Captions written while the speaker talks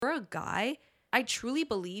For a guy, I truly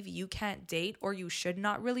believe you can't date or you should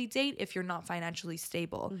not really date if you're not financially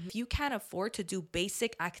stable. If you can't afford to do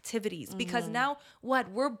basic activities, because now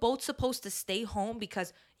we're both supposed to stay home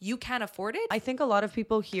because you can't afford it. I think a lot of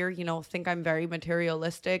people here, think I'm very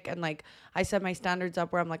materialistic, and like I set my standards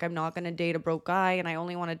up where I'm like, I'm not going to date a broke guy and I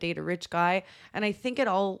only want to date a rich guy. And I think it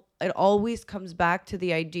always comes back to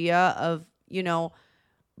the idea of,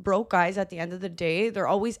 broke guys at the end of the day, they're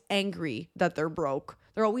always angry that they're broke.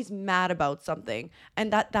 They're always mad about something.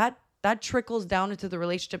 And that trickles down into the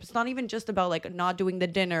relationship. It's not even just about like not doing the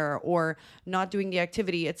dinner or not doing the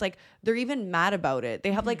activity. It's like they're even mad about it.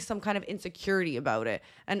 They have like some kind of insecurity about it.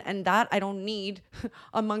 And that I don't need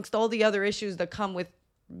amongst all the other issues that come with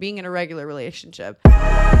being in a regular relationship.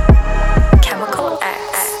 Chemical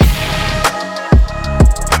X.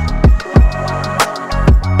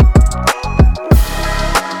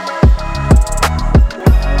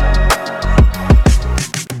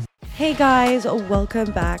 Hey guys,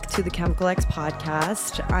 welcome back to the Chemical X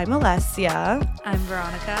podcast. I'm Alessia. I'm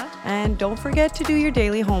Veronica. And don't forget to do your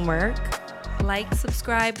daily homework. Like,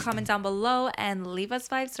 subscribe, comment down below, and leave us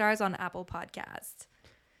 5 stars on Apple Podcasts.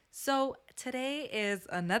 So today is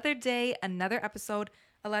another day, another episode.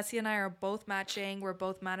 Alessia and I are both matching. We're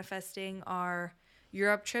both manifesting our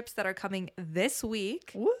Europe trips that are coming this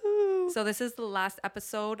week. Woo! So this is the last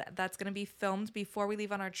episode that's going to be filmed before we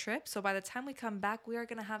leave on our trip. So by the time we come back, we are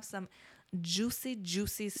going to have some juicy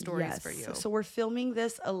stories for you. So we're filming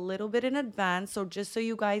this a little bit in advance. So just so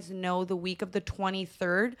you guys know, the week of the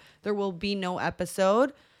 23rd, there will be no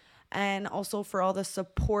episode. And also for all the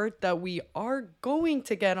support that we are going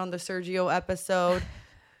to get on the Sergio episode.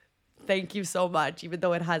 Thank you so much, even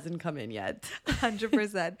though it hasn't come in yet.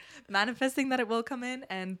 100%. Manifesting that it will come in,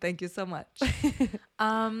 and thank you so much.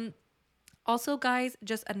 Also, guys,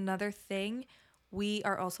 just another thing. We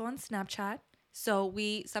are also on Snapchat. So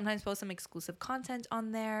we sometimes post some exclusive content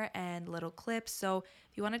on there and little clips. So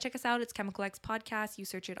if you want to check us out, it's Chemical X Podcast. You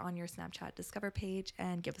search it on your Snapchat Discover page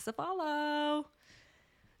and give us a follow.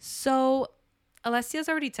 So Alessia's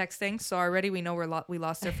already texting. So already we know we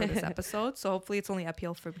lost her for this episode. So hopefully it's only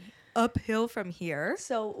uphill from here.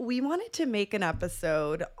 So we wanted to make an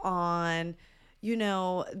episode on,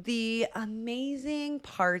 the amazing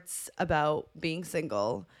parts about being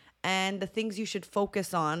single and the things you should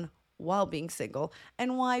focus on while being single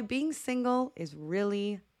and why being single is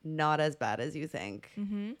really not as bad as you think.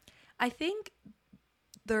 Mm-hmm. I think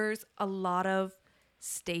there's a lot of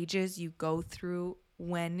stages you go through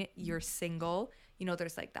when you're single.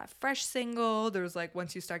 There's like that fresh single. There's like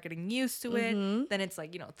once you start getting used to it, then it's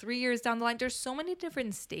like, 3 years down the line. There's so many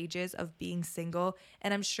different stages of being single.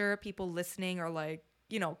 And I'm sure people listening are like,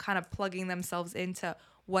 kind of plugging themselves into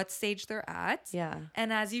what stage they're at. Yeah.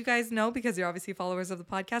 And as you guys know, because you're obviously followers of the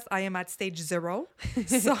podcast, I am at stage 0.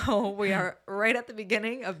 So we are right at the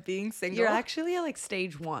beginning of being single. You're actually at like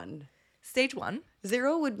stage 1. Stage 1.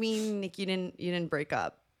 0 would mean like you didn't break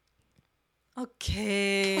up.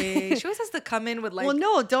 Okay. She always has to come in with like. Well,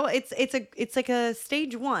 no, don't. It's like a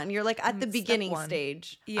stage 1. You're like at the beginning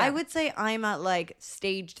stage. Yeah. I would say I'm at like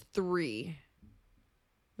stage 3,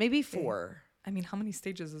 maybe 4. I mean, how many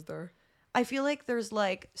stages is there? I feel like there's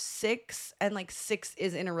like 6, and like 6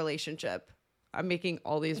 is in a relationship. I'm making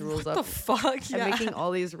all these rules up. What the fuck? Yeah. I'm making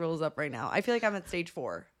all these rules up right now. I feel like I'm at stage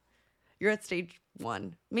 4. You're at stage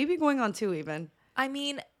 1, maybe going on 2 even. I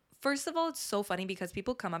mean. First of all, it's so funny because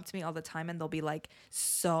people come up to me all the time and they'll be like,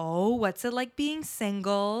 so what's it like being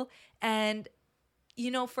single? And,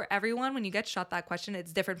 for everyone, when you get shot that question,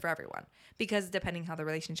 it's different for everyone because depending how the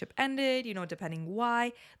relationship ended, depending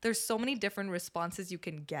why, there's so many different responses you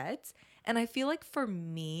can get. And I feel like for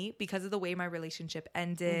me, because of the way my relationship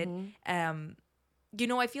ended,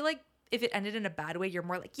 I feel like if it ended in a bad way, you're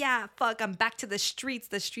more like, yeah, fuck, I'm back to the streets.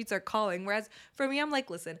 The streets are calling. Whereas for me, I'm like,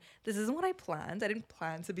 listen, this isn't what I planned. I didn't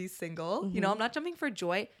plan to be single. I'm not jumping for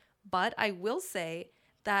joy. But I will say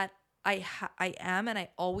that I am and I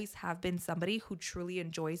always have been somebody who truly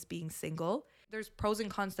enjoys being single. There's pros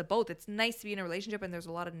and cons to both. It's nice to be in a relationship and there's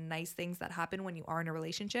a lot of nice things that happen when you are in a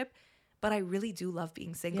relationship. But I really do love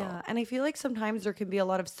being single. Yeah, and I feel like sometimes there can be a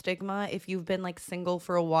lot of stigma if you've been like single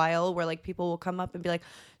for a while where like people will come up and be like,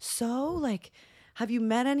 so like, have you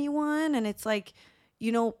met anyone? And it's like,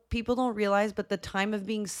 people don't realize, but the time of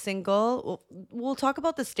being single, we'll talk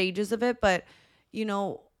about the stages of it, but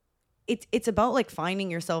it's about like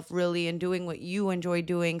finding yourself really and doing what you enjoy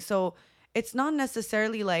doing. So it's not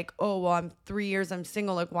necessarily like, oh, well, I'm 3 years, I'm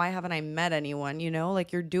single. Like, why haven't I met anyone?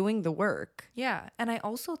 Like you're doing the work. Yeah. And I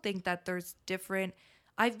also think that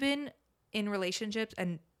I've been in relationships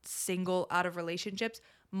and single out of relationships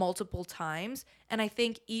multiple times. And I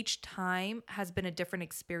think each time has been a different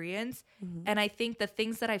experience. And I think the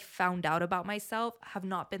things that I found out about myself have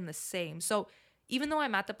not been the same. So even though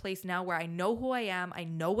I'm at the place now where I know who I am, I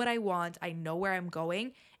know what I want, I know where I'm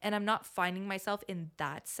going, and I'm not finding myself in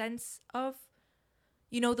that sense of,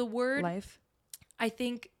 the word Life. I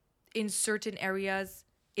think in certain areas,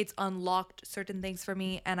 it's unlocked certain things for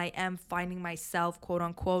me, and I am finding myself, quote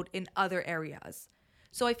unquote, in other areas.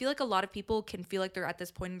 So I feel like a lot of people can feel like they're at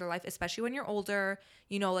this point in their life, especially when you're older,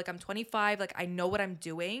 like I'm 25, like I know what I'm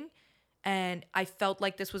doing. And I felt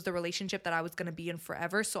like this was the relationship that I was going to be in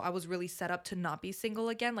forever. So I was really set up to not be single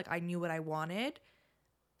again. Like I knew what I wanted.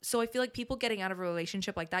 So I feel like people getting out of a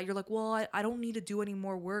relationship like that, you're like, well, I don't need to do any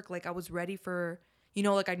more work. Like I was ready for,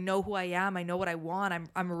 like I know who I am. I know what I want.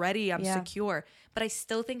 I'm ready. I'm secure. But I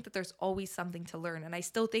still think that there's always something to learn. And I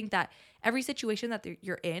still think that every situation that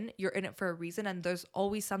you're in it for a reason. And there's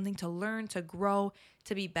always something to learn, to grow,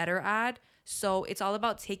 to be better at. So it's all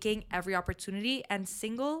about taking every opportunity, and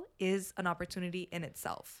single is an opportunity in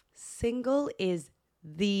itself. Single is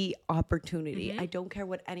the opportunity. I don't care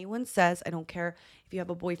what anyone says. I don't care if you have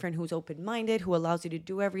a boyfriend who's open-minded, who allows you to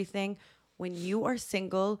do everything. When you are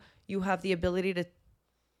single, you have the ability to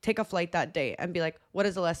take a flight that day and be like, what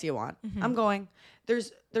does Alessia want? I'm going.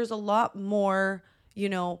 There's a lot more,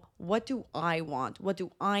 what do I want? What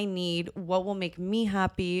do I need? What will make me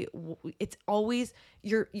happy? It's always,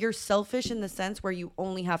 you're selfish in the sense where you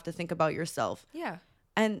only have to think about yourself. Yeah.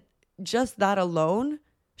 And just that alone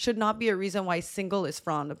should not be a reason why single is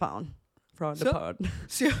frowned upon.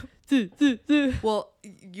 Well,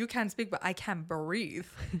 you can't speak, but I can't breathe.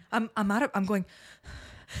 I'm going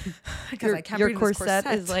because I can't your breathe. Corset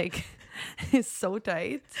is like is so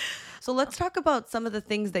tight. So let's talk about some of the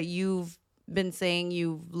things that you've been saying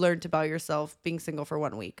you've learned about yourself being single for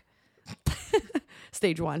 1 week.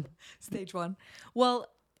 Stage one. Well,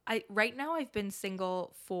 right now I've been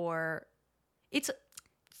single for, it's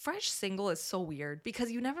fresh single is so weird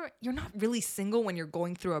because you're not really single when you're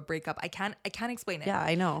going through a breakup. I can't explain it. Yeah,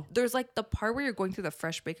 I know. There's like the part where you're going through the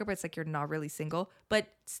fresh breakup where it's like you're not really single, but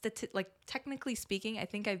technically speaking, I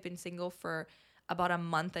think I've been single for about a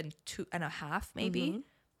month and 2.5 maybe.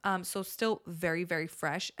 So still very, very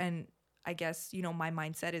fresh. And I guess, my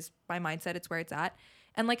mindset, it's where it's at.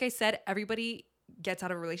 And like I said, everybody gets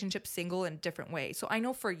out of a relationship single in a different way. So I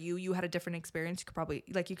know for you had a different experience. You could probably,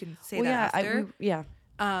 you can say that after.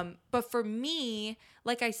 But for me,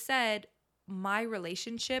 like I said, my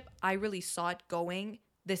relationship, I really saw it going,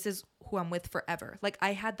 this is who I'm with forever. Like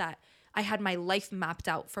I had my life mapped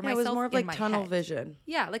out for myself. It was more of like tunnel head. vision.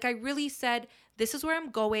 Yeah. Like I really said, this is where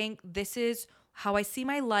I'm going. This is how I see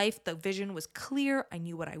my life. The vision was clear. I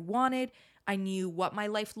knew what I wanted. I knew what my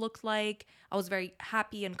life looked like. I was very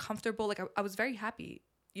happy and comfortable. Like I was very happy,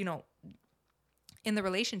 in the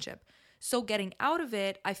relationship. So getting out of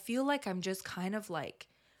it, I feel like I'm just kind of like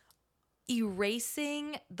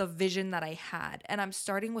erasing the vision that I had. And I'm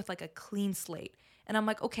starting with like a clean slate. And I'm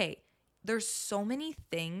like, okay, there's so many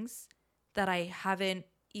things that I haven't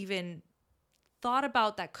even thought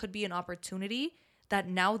about that could be an opportunity that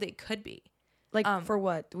now they could be. Like for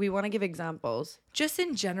what? We want to give examples. Just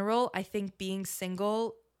in general, I think being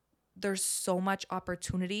single, there's so much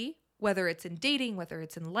opportunity, whether it's in dating, whether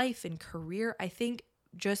it's in life, in career. I think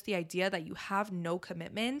just the idea that you have no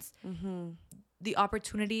commitments, the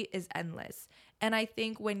opportunity is endless. And I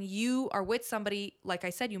think when you are with somebody, like I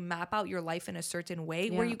said, you map out your life in a certain way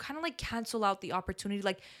where you kind of like cancel out the opportunity.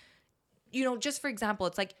 Like, just for example,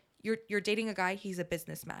 it's like you're dating a guy, he's a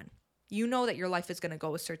businessman. You know that your life is going to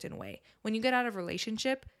go a certain way. When you get out of a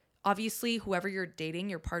relationship, obviously, whoever you're dating,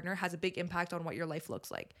 your partner, has a big impact on what your life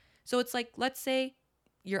looks like. So it's like, let's say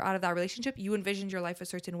you're out of that relationship, you envisioned your life a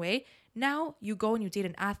certain way. Now you go and you date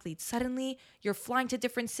an athlete. Suddenly you're flying to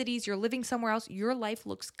different cities, you're living somewhere else. Your life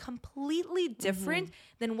looks completely different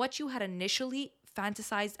than what you had initially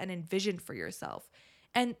fantasized and envisioned for yourself.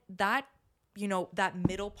 And that, that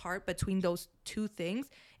middle part between those two things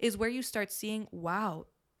is where you start seeing, wow,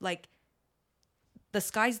 like the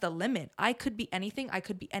sky's the limit. I could be anything. I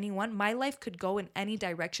could be anyone. My life could go in any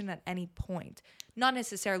direction at any point. Not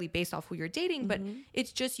necessarily based off who you're dating, but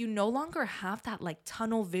it's just you no longer have that like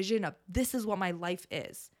tunnel vision of this is what my life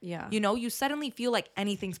is. Yeah. You suddenly feel like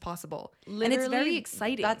anything's possible. Literally, and it's very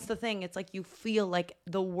exciting. That's the thing. It's like you feel like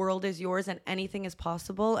the world is yours and anything is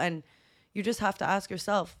possible. And you just have to ask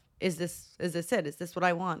yourself, is this it? Is this what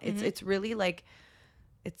I want? It's really like,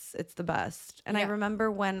 it's the best. And I remember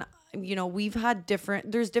when, we've had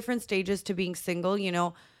there's different stages to being single,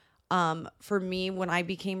 for me, when I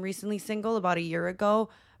became recently single about a year ago,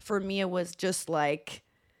 for me, it was just like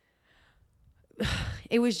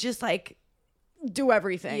do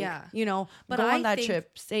everything. Yeah. You know, But go I on that think-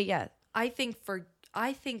 trip, say yes. I think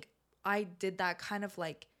I did that kind of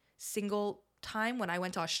like single time when I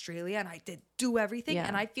went to Australia and I did do everything. Yeah.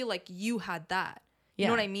 And I feel like you had that. You Yeah.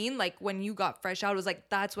 know what I mean? Like when you got fresh out, it was like,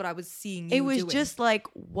 that's what I was seeing you It was doing. just like,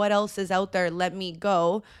 what else is out there? Let me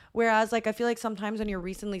go. Whereas like, I feel like sometimes when you're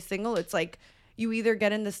recently single, it's like you either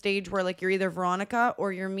get in the stage where like you're either Veronica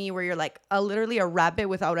or you're me, where you're like literally a rabbit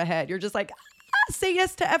without a head. You're just like, say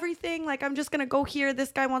yes to everything. Like, I'm just going to go here.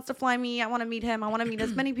 This guy wants to fly me. I want to meet him. I want to meet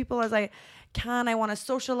as many people as I can. I want to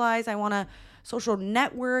socialize. I want to social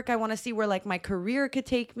network. I want to see where like my career could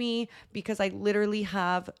take me, because I literally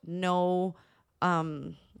have no, I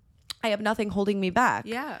have nothing holding me back.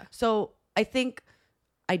 Yeah. So I think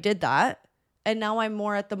I did that. And now I'm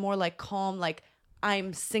more at the more like calm, like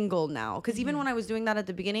I'm single now. Because even when I was doing that at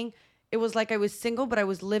the beginning, it was like I was single, but I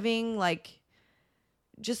was living like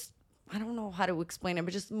just, I don't know how to explain it,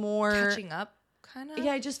 but just more catching up kind of.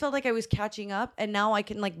 Yeah, I just felt like I was catching up, and now I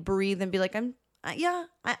can like breathe and be like,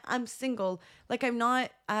 I'm single. Like I'm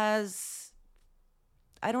not as,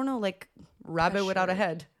 I don't know, like rabbit without a Pressured.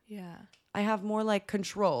 head. Yeah. I have more like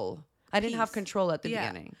control. I didn't have Peace. control at the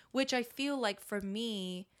beginning. Which I feel like for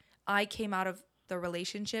me, I came out of the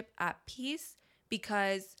relationship at peace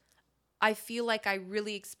because I feel like I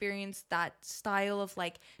really experienced that style of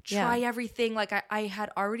like try everything. Like I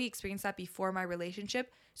had already experienced that before my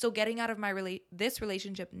relationship. So getting out of my this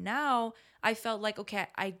relationship now, I felt like, okay,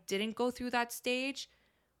 I didn't go through that stage,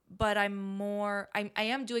 but I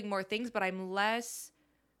am doing more things, but I'm less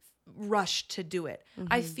rushed to do it.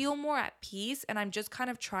 I feel more at peace, and I'm just kind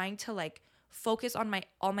of trying to like focus on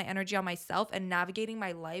all my energy on myself and navigating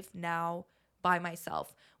my life now by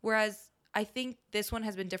myself. Whereas I think this one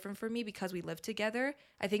has been different for me because we live together.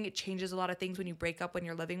 I think it changes a lot of things when you break up, when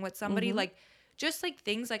you're living with somebody. Like just like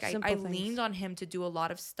things like I Simple things. leaned on him to do a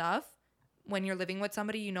lot of stuff. When you're living with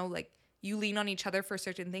somebody, you know, like you lean on each other for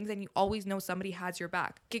certain things and you always know somebody has your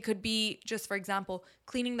back. It could be just, for example,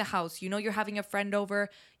 cleaning the house. You know, you're having a friend over.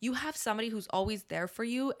 You have somebody who's always there for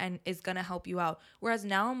you and is going to help you out. Whereas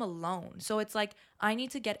now I'm alone. So it's like, I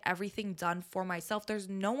need to get everything done for myself. There's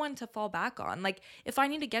no one to fall back on. Like if I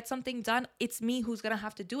need to get something done, it's me who's going to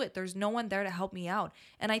have to do it. There's no one there to help me out.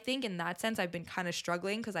 And I think in that sense, I've been kind of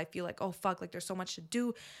struggling because I feel like, oh fuck, like there's so much to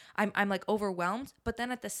do. I'm like overwhelmed. But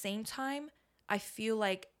then at the same time, I feel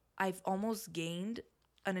like I've almost gained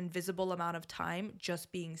an invisible amount of time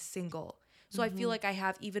just being single. So I feel like I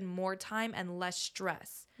have even more time and less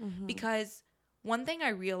stress. Because one thing I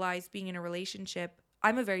realized being in a relationship,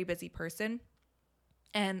 I'm a very busy person.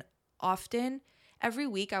 And often every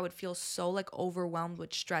week I would feel so like overwhelmed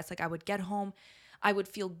with stress. Like I would get home, I would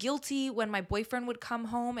feel guilty when my boyfriend would come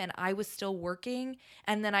home and I was still working.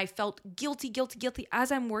 And then I felt guilty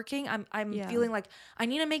as I'm working. I'm feeling like I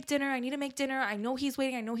need to make dinner. I know he's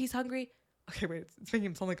waiting. I know he's hungry. Okay, wait, it's making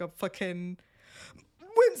him sound like a fucking,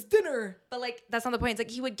 when's dinner? But like, that's not the point. It's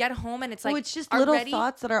like he would get home and it's like, Well, it's just little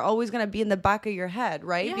thoughts that are always going to be in the back of your head,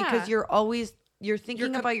 right? Yeah. Because you're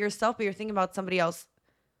thinking about yourself, but you're thinking about somebody else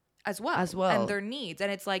as well. And And their needs.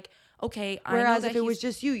 And it's like, okay, I know whereas that if it was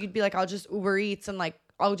just you'd be like, I'll just Uber Eats and like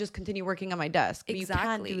I'll just continue working on my desk. But you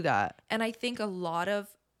can't do that. And I think a lot of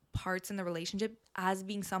parts in the relationship, as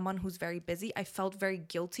being someone who's very busy, I felt very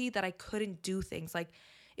guilty that I couldn't do things. Like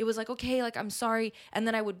it was like, okay, like I'm sorry. And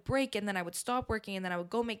then I would break and then I would stop working and then I would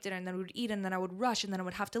go make dinner and then I would eat and then I would rush and then I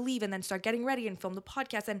would have to leave and then start getting ready and film the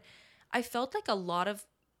podcast. And I felt like a lot of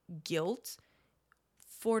guilt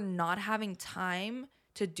for not having time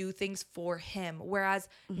to do things for him. Whereas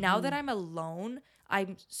now that I'm alone,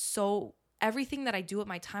 everything that I do with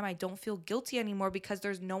my time, I don't feel guilty anymore because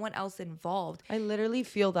there's no one else involved. I literally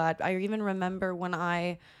feel that. I even remember when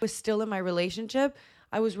I was still in my relationship,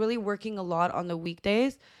 I was really working a lot on the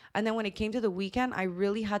weekdays. And then when it came to the weekend, I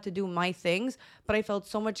really had to do my things. But I felt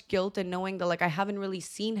so much guilt in knowing that like I haven't really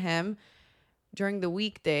seen him during the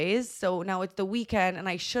weekdays. So now it's the weekend and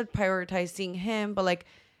I should prioritize seeing him. But like,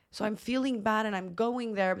 so I'm feeling bad and I'm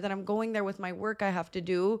going there, but then I'm going there with my work I have to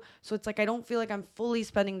do. So it's like, I don't feel like I'm fully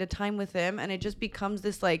spending the time with him. And it just becomes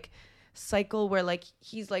this like cycle where like,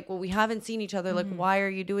 he's like, well, we haven't seen each other. Like, why are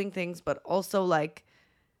you doing things? But also like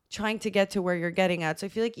trying to get to where you're getting at. So I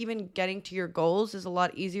feel like even getting to your goals is a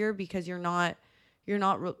lot easier because you're not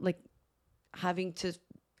like having to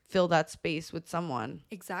fill that space with someone.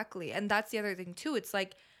 Exactly. And that's the other thing too. It's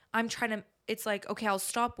like, it's like, okay, I'll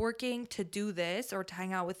stop working to do this or to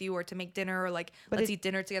hang out with you or to make dinner or like, let's eat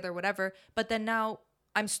dinner together, whatever. But then now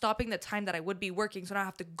I'm stopping the time that I would be working. So now I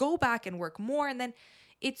have to go back and work more. And then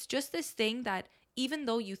it's just this thing that even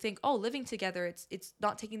though you think, oh, living together, it's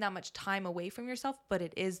not taking that much time away from yourself, but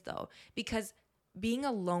it is though, because being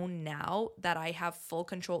alone now that I have full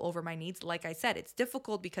control over my needs, like I said, it's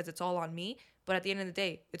difficult because it's all on me. But at the end of the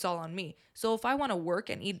day, it's all on me. So if I want to work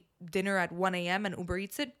and eat dinner at 1 a.m. and Uber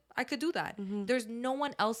Eats it, I could do that. There's no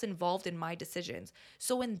one else involved in my decisions.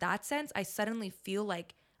 So in that sense, I suddenly feel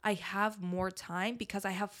like I have more time because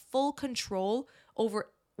I have full control over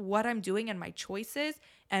what I'm doing and my choices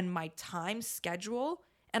and my time schedule.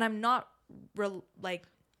 And I'm not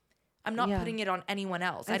I'm not Yeah. putting it on anyone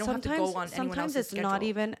else. And I don't have to go on anyone sometimes else's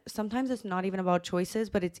schedule. Sometimes it's not even about choices,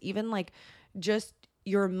 but it's even like just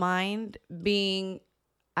your mind being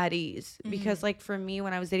at ease. Because like for me,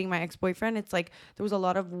 when I was dating my ex-boyfriend, it's like there was a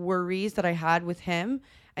lot of worries that I had with him.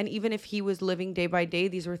 And even if he was living day by day,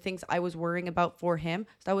 these were things I was worrying about for him.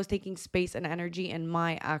 So I was taking space and energy in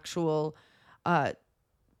my actual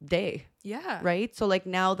day. Yeah. Right. So like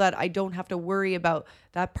now that I don't have to worry about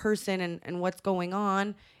that person and what's going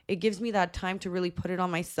on, it gives me that time to really put it on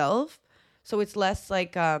myself. So it's less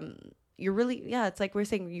like you're really, yeah, it's like we're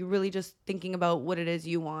saying, you're really just thinking about what it is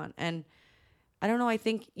you want. And I don't know, I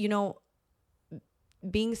think, you know,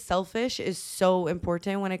 being selfish is so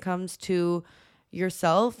important when it comes to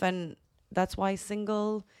yourself. And that's why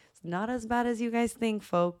single is not as bad as you guys think,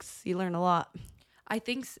 folks. You learn a lot. I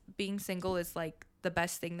think being single is like the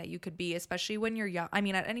best thing that you could be, especially when you're young. I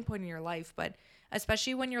mean, at any point in your life, but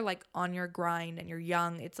especially when you're like on your grind and you're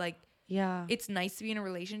young, it's like, Yeah. it's nice to be in a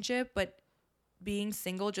relationship, but being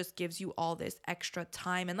single just gives you all this extra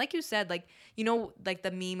time. And like you said, like, you know, like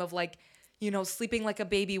the meme of like, you know, sleeping like a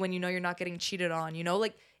baby when you know you're not getting cheated on, you know,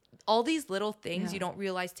 like all these little things Yeah. you don't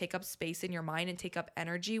realize take up space in your mind and take up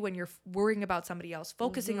energy when you're worrying about somebody else,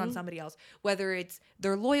 focusing on somebody else, whether it's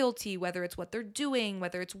their loyalty, whether it's what they're doing,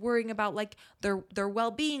 whether it's worrying about like their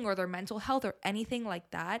well-being or their mental health or anything like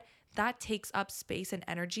that. That takes up space and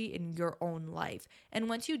energy in your own life. And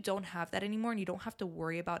once you don't have that anymore and you don't have to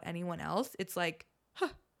worry about anyone else, it's like,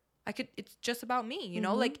 it's just about me, you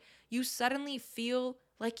know, like you suddenly feel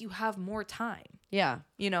like you have more time, Yeah.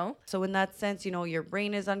 you know? So in that sense, you know, your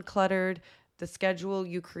brain is uncluttered. The schedule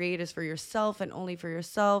you create is for yourself and only for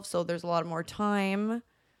yourself. So there's a lot more time.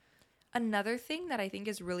 Another thing that I think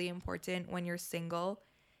is really important when you're single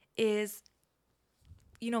is,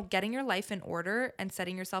 you know, getting your life in order and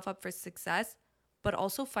setting yourself up for success, but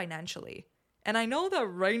also financially. And I know that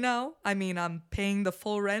right now, I mean, I'm paying the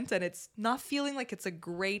full rent and it's not feeling like it's a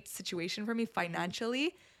great situation for me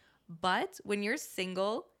financially. But when you're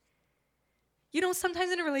single, you know, sometimes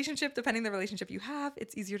in a relationship, depending the relationship you have,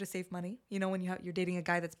 it's easier to save money. You know, when you're dating a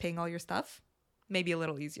guy that's paying all your stuff, maybe a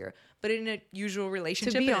little easier. But in a usual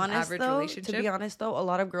relationship, in an average relationship, to be honest though, a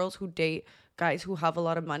lot of girls who date guys who have a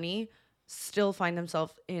lot of money still find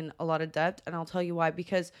themselves in a lot of debt. And I'll tell you why.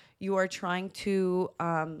 Because you are trying to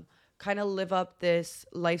kind of live up this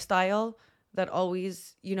lifestyle that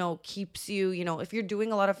always, you know, keeps you, you know, if you're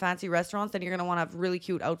doing a lot of fancy restaurants, then you're going to want to have really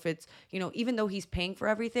cute outfits. You know, even though he's paying for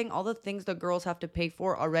everything, all the things the girls have to pay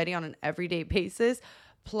for already on an everyday basis,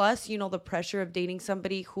 plus, you know, the pressure of dating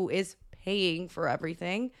somebody who is paying for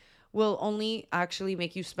everything will only actually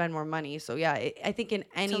make you spend more money. So yeah, I think in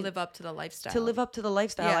any... to live up to the lifestyle. To live up to the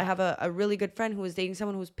lifestyle. Yeah. I have a really good friend who was dating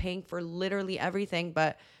someone who was paying for literally everything,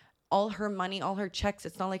 but all her money, all her checks,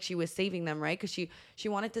 it's not like she was saving them, right? Because she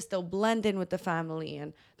wanted to still blend in with the family,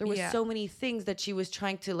 and there was so many things that she was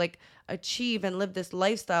trying to like achieve and live this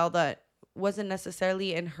lifestyle that wasn't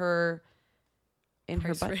necessarily in her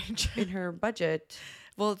range. in her budget.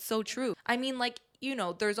 Well, it's so true. I mean, like, you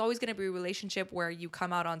know, there's always going to be a relationship where you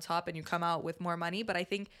come out on top and you come out with more money. But I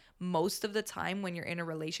think most of the time when you're in a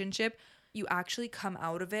relationship, you actually come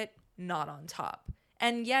out of it not on top.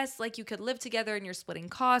 And yes, like you could live together and you're splitting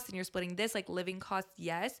costs and you're splitting this, like living costs,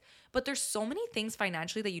 yes. But there's so many things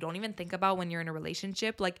financially that you don't even think about when you're in a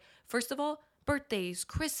relationship. Like, first of all, birthdays,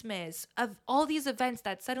 Christmas, of all these events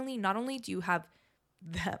that suddenly not only do you have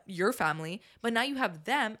your family, but now you have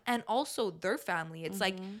them and also their family. It's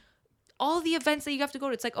like all the events that you have to go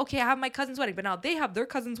to. It's like, okay, I have my cousin's wedding, but now they have their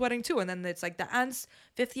cousin's wedding too. And then it's like the aunt's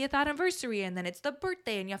 50th anniversary, and then it's the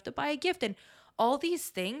birthday, and you have to buy a gift, and all these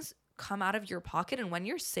things come out of your pocket. And when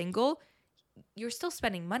you're single, you're still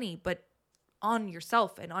spending money, but on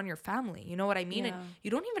yourself and on your family. You know what I mean? Yeah. And you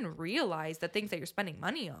don't even realize the things that you're spending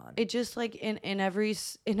money on. It just like in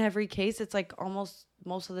every case, it's like almost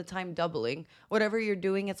most of the time doubling. Whatever you're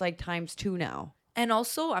doing, it's like times 2 now. And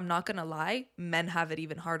also, I'm not going to lie, men have it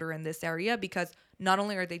even harder in this area, because not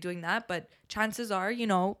only are they doing that, but chances are, you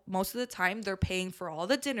know, most of the time they're paying for all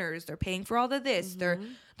the dinners, they're paying for all the this,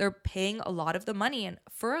 they're paying a lot of the money. And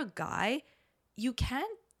for a guy,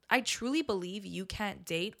 I truly believe you can't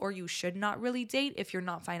date, or you should not really date, if you're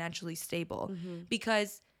not financially stable.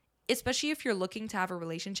 Because especially if you're looking to have a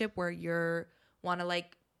relationship where you're want to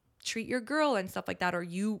like treat your girl and stuff like that, or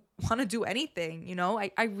you want to do anything, you know?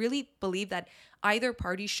 I really believe that either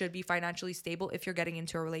party should be financially stable if you're getting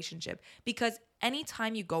into a relationship, because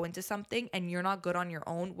anytime you go into something and you're not good on your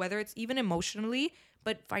own, whether it's even emotionally,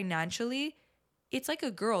 but financially, it's like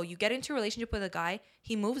a girl. You get into a relationship with a guy,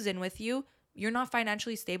 he moves in with you, you're not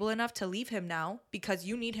financially stable enough to leave him now because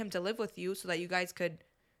you need him to live with you so that you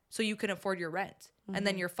can afford your rent. And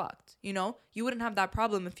then you're fucked, you know? You wouldn't have that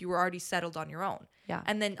problem if you were already settled on your own. Yeah.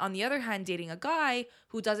 And then on the other hand, dating a guy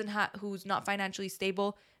who's not financially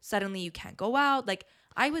stable, suddenly you can't go out. Like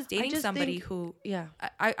I was dating somebody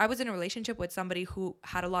I was in a relationship with somebody who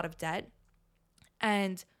had a lot of debt,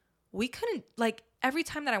 and we couldn't, like, every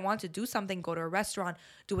time that I wanted to do something, go to a restaurant,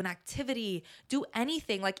 do an activity, do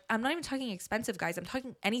anything, like, I'm not even talking expensive, guys, I'm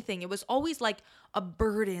talking anything. It was always like a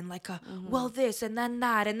burden, like well, this and then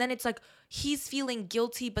that. And then it's like, he's feeling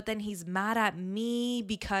guilty, but then he's mad at me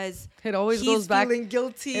because it always he's goes back. Feeling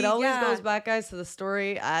guilty. It always goes back, guys, to the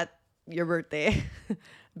story at your birthday.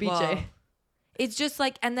 BJ. Well, it's just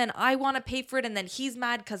like, and then I want to pay for it, and then he's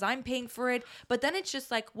mad because I'm paying for it. But then it's just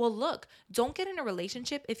like, well, look, don't get in a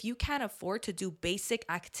relationship if you can't afford to do basic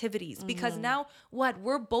activities. Because now,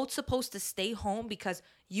 we're both supposed to stay home because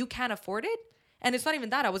you can't afford it? And it's not even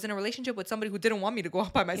that. I was in a relationship with somebody who didn't want me to go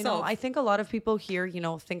out by myself. You know, I think a lot of people here,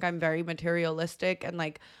 think I'm very materialistic. And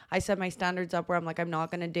like, I set my standards up where I'm like, I'm not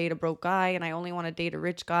going to date a broke guy and I only want to date a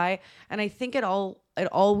rich guy. And I think it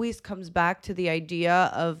always comes back to the idea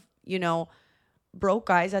of, broke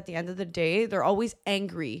guys at the end of the day, they're always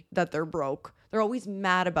angry that they're broke. They're always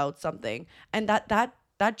mad about something. And that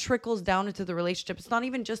trickles down into the relationship. It's not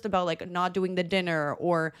even just about like not doing the dinner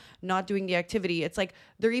or not doing the activity. It's like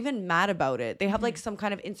they're even mad about it. They have like some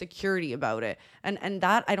kind of insecurity about it. And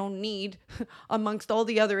that I don't need amongst all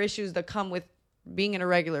the other issues that come with being in a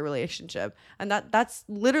regular relationship. And that's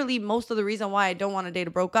literally most of the reason why I don't want to date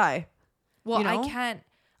a broke guy. Well,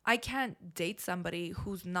 I can't date somebody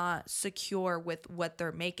who's not secure with what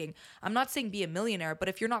they're making. I'm not saying be a millionaire, but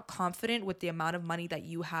if you're not confident with the amount of money that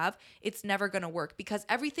you have, it's never going to work, because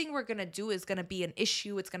everything we're going to do is going to be an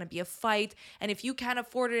issue. It's going to be a fight. And if you can't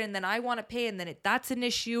afford it and then I want to pay and then that's an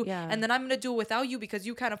issue. Yeah. And then I'm going to do it without you because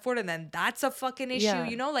you can't afford it and then that's a fucking issue.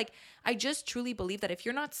 Yeah. Like, I just truly believe that if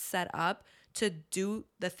you're not set up to do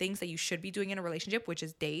the things that you should be doing in a relationship, which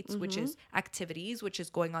is dates, which is activities, which is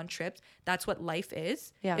going on trips. That's what life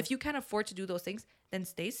is. Yeah. If you can't afford to do those things, then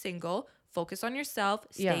stay single, focus on yourself,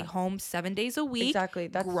 stay home 7 days a week. Exactly.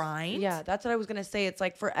 Grind. Yeah, that's what I was going to say. It's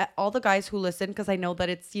like for all the guys who listen, because I know that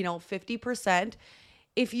it's, 50%.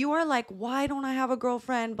 If you are like, why don't I have a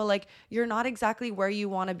girlfriend? But like, you're not exactly where you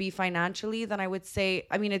want to be financially, then I would say,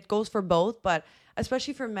 I mean, it goes for both, but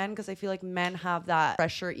especially for men, because I feel like men have that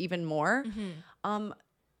pressure even more.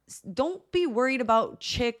 Don't be worried about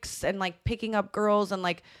chicks and like picking up girls and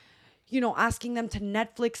like, asking them to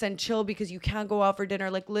Netflix and chill because you can't go out for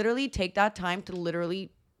dinner. Like literally take that time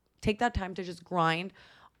to just grind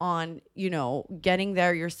on, getting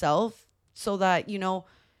there yourself, so that,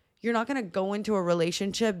 you're not going to go into a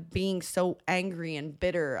relationship being so angry and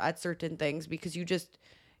bitter at certain things because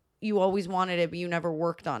you always wanted it, but you never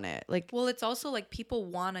worked on it. Like, well, it's also like people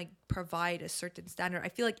want to provide a certain standard. I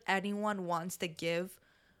feel like anyone wants to give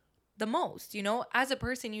the most, as a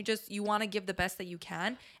person, you want to give the best that you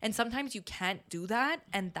can. And sometimes you can't do that.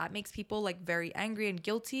 And that makes people like very angry and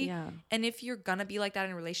guilty. Yeah. And if you're going to be like that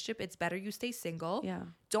in a relationship, it's better you stay single. Yeah.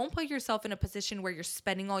 Don't put yourself in a position where you're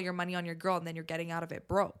spending all your money on your girl and then you're getting out of it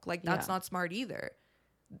broke. Like that's not smart either.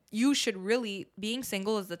 You should really, being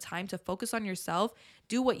single is the time to focus on yourself,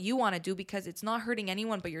 do what you want to do, because it's not hurting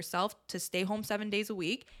anyone but yourself to stay home 7 days a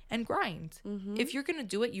week and grind. If you're going to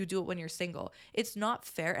do it, you do it when you're single. It's not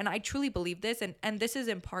fair. And I truly believe this. And this is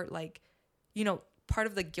in part like, part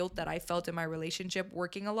of the guilt that I felt in my relationship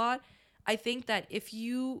working a lot. I think that if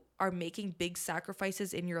you are making big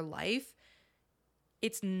sacrifices in your life,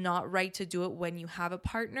 it's not right to do it when you have a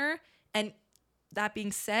partner. And that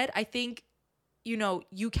being said, I think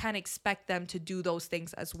you can expect them to do those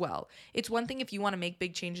things as well. It's one thing if you want to make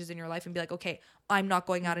big changes in your life and be like, okay, I'm not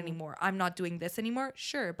going out anymore. I'm not doing this anymore.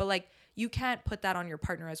 Sure. But like, you can't put that on your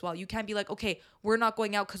partner as well. You can't be like, okay, we're not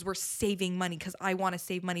going out because we're saving money, because I want to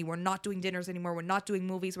save money. We're not doing dinners anymore. We're not doing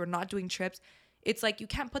movies. We're not doing trips. It's like, you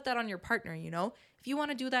can't put that on your partner, If you want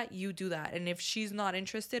to do that, you do that. And if she's not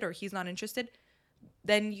interested or he's not interested,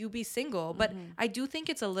 then you be single. But I do think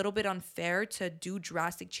it's a little bit unfair to do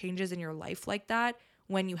drastic changes in your life like that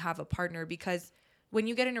when you have a partner, because when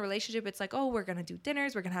you get in a relationship, it's like, oh, we're going to do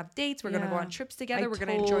dinners, we're going to have dates, we're going to go on trips together, we're going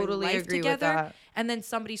to enjoy life together. And then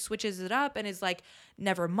somebody switches it up and is like,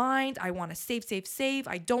 never mind, I want to save.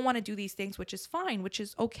 I don't want to do these things, which is fine, which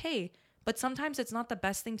is okay. But sometimes it's not the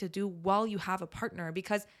best thing to do while you have a partner,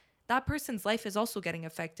 because that person's life is also getting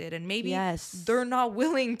affected. And maybe Yes. they're not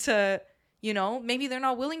willing to, maybe they're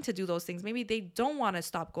not willing to do those things. Maybe they don't want to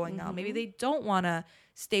stop going out. Maybe they don't want to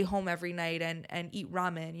stay home every night and eat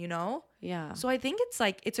ramen, Yeah. So I think it's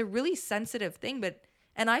like, it's a really sensitive thing.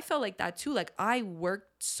 And I felt like that too. Like, I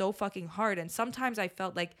worked so fucking hard. And sometimes I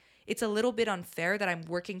felt like it's a little bit unfair that I'm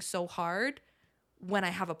working so hard when I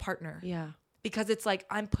have a partner. Yeah. Because it's like,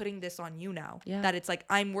 I'm putting this on you now. Yeah. That it's like,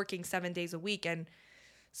 I'm working 7 days a week and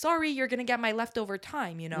sorry, you're going to get my leftover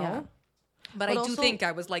time, Yeah. But I do also- think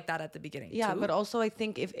I was like that at the beginning Yeah, too. but also I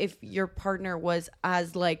think if your partner was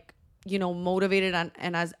as like, motivated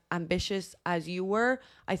and as ambitious as you were,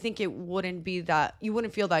 I think it wouldn't be that, you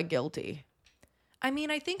wouldn't feel that guilty. I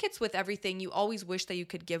mean, I think it's with everything. You always wish that you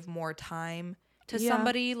could give more time to Yeah.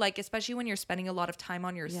 somebody, like, especially when you're spending a lot of time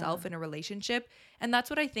on yourself in a relationship. And that's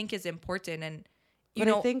what I think is important. And,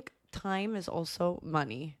 I think time is also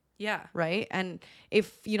money. yeah. Right. And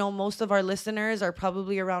if, most of our listeners are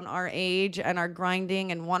probably around our age and are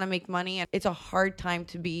grinding and want to make money, and it's a hard time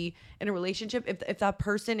to be in a relationship if that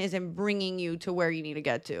person isn't bringing you to where you need to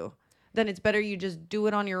get to, then it's better you just do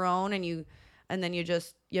it on your own, and then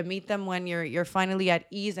you meet them when you're finally at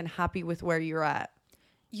ease and happy with where you're at.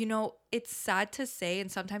 It's sad to say,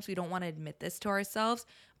 and sometimes we don't want to admit this to ourselves,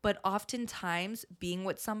 but oftentimes being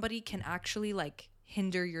with somebody can actually like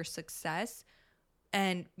hinder your success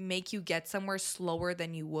and make you get somewhere slower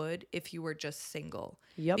than you would if you were just single.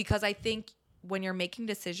 Yep. Because I think when you're making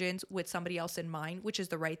decisions with somebody else in mind, which is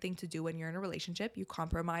the right thing to do when you're in a relationship, you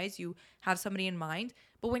compromise, you have somebody in mind.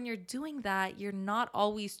 But when you're doing that, you're not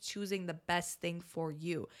always choosing the best thing for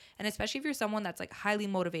you. And especially if you're someone that's like highly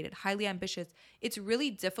motivated, highly ambitious, it's really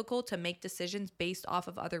difficult to make decisions based off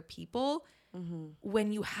of other people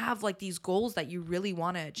when you have like these goals that you really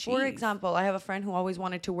want to achieve. For example, I have a friend who always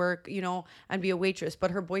wanted to work, and be a waitress,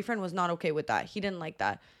 but her boyfriend was not okay with that. He didn't like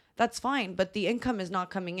that. That's fine, but the income is not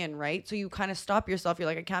coming in, right? So you kind of stop yourself. You're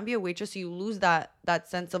like, I can't be a waitress. So you lose that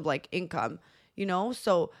sense of like income,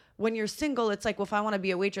 So when you're single, it's like, well, if I want to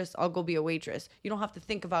be a waitress, I'll go be a waitress. You don't have to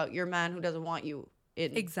think about your man who doesn't want you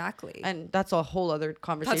in. Exactly. And that's a whole other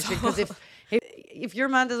conversation. Because if your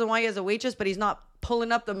man doesn't want you as a waitress, but he's not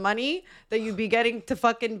pulling up the money that you'd be getting to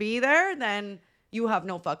fucking be there, then you have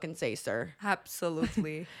no fucking say, sir.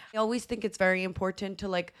 Absolutely. I always think it's very important to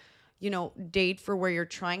like, date for where you're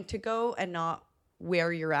trying to go and not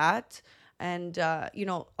where you're at. And, a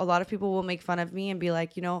lot of people will make fun of me and be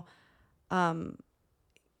like,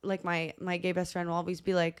 like my gay best friend will always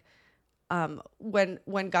be like,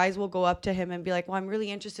 when guys will go up to him and be like, well, I'm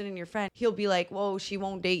really interested in your friend. He'll be like, whoa, she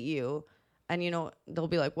won't date you. And, they'll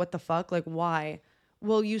be like, what the fuck? Like, why?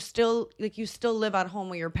 Well, you still live at home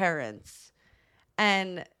with your parents.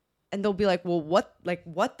 And they'll be like, well, what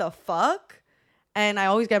the fuck? And I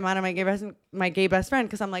always get mad at my gay best friend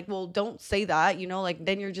because I'm like, well, don't say that, like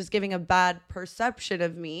then you're just giving a bad perception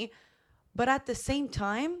of me. But at the same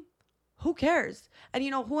time, who cares? And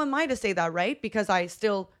who am I to say that, right? Because I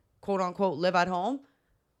still, quote unquote, live at home.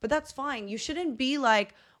 But that's fine. You shouldn't be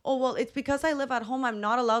like, oh, well, it's because I live at home, I'm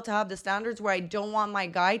not allowed to have the standards where I don't want my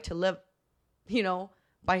guy to live,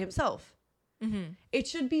 by himself. Mm-hmm. It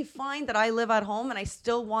should be fine that I live at home and I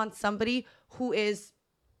still want somebody who is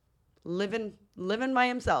living by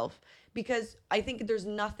himself, because I think there's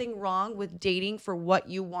nothing wrong with dating for what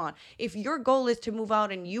you want. If your goal is to move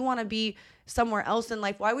out and you want to be somewhere else in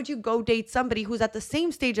life, why would you go date somebody who's at the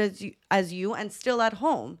same stage as you and still at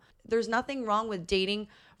home? There's nothing wrong with dating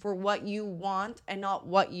for what you want and not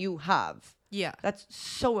what you have. Yeah. That's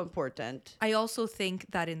so important. I also think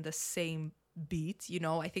that in the same beat,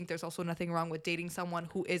 I think there's also nothing wrong with dating someone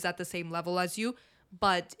who is at the same level as you,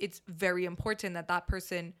 but it's very important that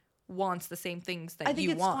person wants the same things that you want. I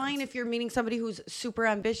think it's fine if you're meeting somebody who's super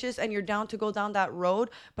ambitious and you're down to go down that road.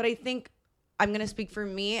 But I think I'm going to speak for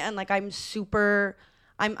me, and like I'm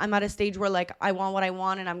at a stage where like I want what I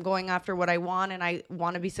want and I'm going after what I want and I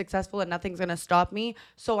want to be successful and nothing's going to stop me.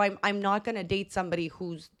 So I'm not going to date somebody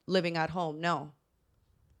who's living at home. No.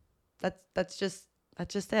 That's just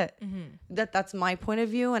it. Mm-hmm. That's my point of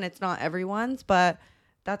view, and it's not everyone's, but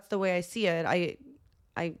that's the way I see it.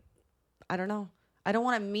 I don't know. I don't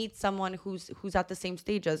want to meet someone who's at the same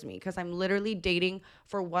stage as me, because I'm literally dating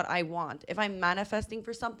for what I want. If I'm manifesting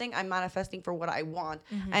for something, I'm manifesting for what I want.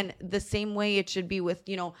 Mm-hmm. And the same way it should be with,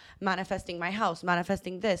 manifesting my house,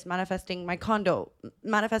 manifesting this, manifesting my condo,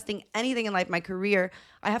 manifesting anything in life, my career.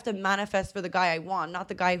 I have to manifest for the guy I want, not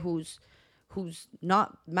the guy who's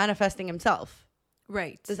not manifesting himself.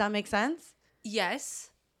 Right. Does that make sense?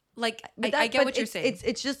 Yes. like But I get what you're it's, saying.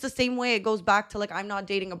 It's just the same way it goes back to like, I'm not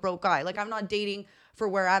dating a broke guy. Like, I'm not dating for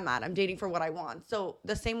where I'm at. I'm dating for what I want. So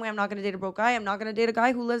the same way I'm not gonna date a broke guy, I'm not gonna date a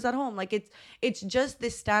guy who lives at home. Like it's just the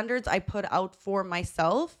standards I put out for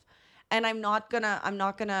myself, and I'm not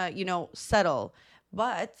gonna settle.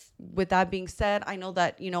 But with that being said, I know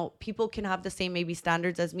that people can have the same maybe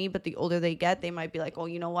standards as me, but the older they get, they might be like, oh,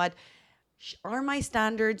 you know what? Are my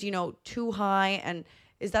standards too high? And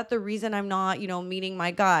is that the reason I'm not meeting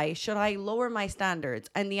my guy? Should I lower my standards?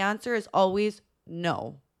 And the answer is always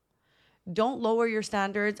no. Don't lower your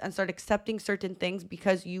standards and start accepting certain things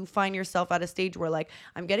because you find yourself at a stage where like,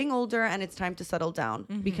 I'm getting older and it's time to settle down,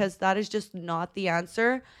 because that is just not the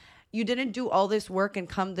answer. You didn't do all this work and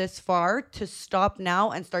come this far to stop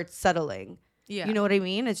now and start settling. Yeah. You know what I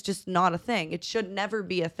mean? It's just not a thing. It should never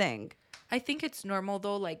be a thing. I think it's normal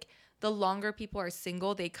though, like the longer people are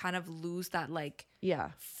single, they kind of lose that like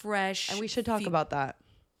Yeah. fresh, And we should talk about that.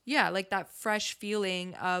 yeah, like that fresh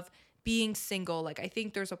feeling of being single. Like I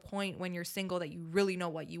think there's a point when you're single that you really know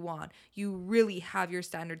what you want. You really have your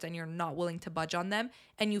standards and you're not willing to budge on them,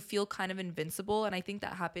 and you feel kind of invincible. And I think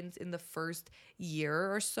that happens in the first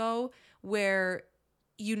year or so, where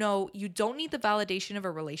you don't need the validation of a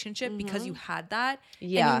relationship because you had that.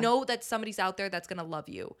 Yeah. And you know that somebody's out there that's going to love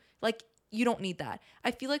you. Like you don't need that. I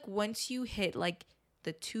feel like once you hit like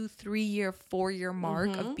the 2, 3 year, 4 year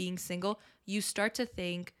mark of being single, you start to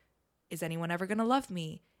think, is anyone ever going to love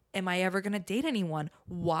me? Am I ever going to date anyone?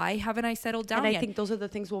 Why haven't I settled down And yet? I think those are the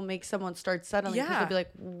things will make someone start settling. Because Yeah. they'll be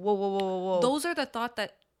like, whoa, whoa, whoa, whoa, whoa. Those are the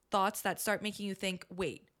thoughts that start making you think,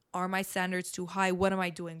 wait, are my standards too high? What am I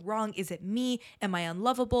doing wrong? Is it me? Am I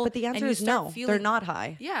unlovable? But the And answer you is start no. feeling- They're not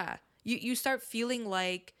high. Yeah. You start feeling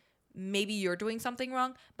like maybe you're doing something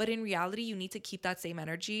wrong, but in reality, you need to keep that same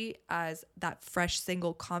energy as that fresh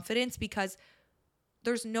single confidence, because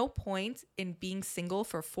there's no point in being single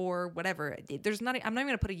for whatever. I'm not even going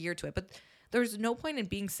to put a year to it, but there's no point in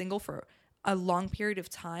being single for a long period of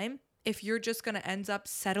time if you're just going to end up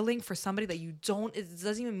settling for somebody that it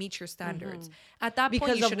doesn't even meet your standards. At that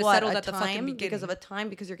point, you should have settled at the fucking beginning. Because of a time,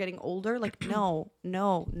 because you're getting older. Like, no,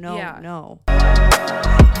 Yeah. no.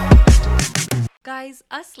 Guys,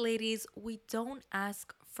 us ladies, we don't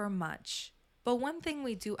ask for much. But one thing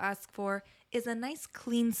we do ask for is a nice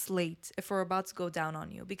clean slate if we're about to go down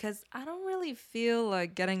on you, because I don't really feel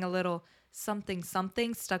like getting a little something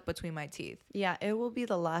stuck between my teeth. Yeah, it will be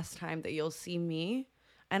the last time that you'll see me.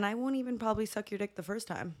 And I won't even probably suck your dick the first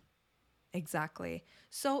time. Exactly.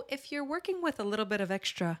 So if you're working with a little bit of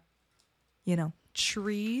extra,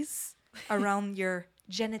 trees around your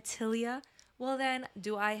genitalia, well then,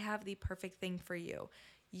 do I have the perfect thing for you?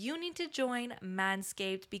 You need to join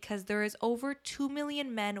Manscaped, because there is over 2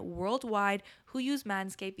 million men worldwide who use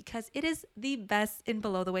Manscaped because it is the best in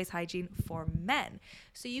below the waist hygiene for men.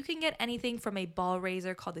 So you can get anything from a ball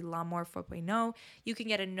razor called the Lawnmower 4.0. You can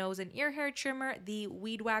get a nose and ear hair trimmer, the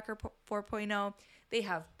Weed Whacker 4.0. They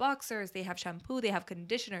have boxers, they have shampoo, they have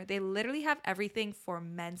conditioner. They literally have everything for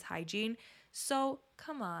men's hygiene. So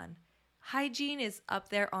come on. Hygiene is up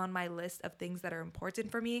there on my list of things that are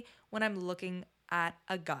important for me when I'm looking at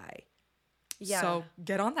a guy. Yeah. So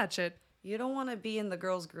get on that shit. You don't want to be in the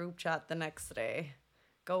girls' group chat the next day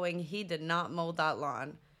going, he did not mow that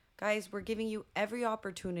lawn. Guys, we're giving you every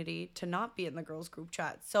opportunity to not be in the girls' group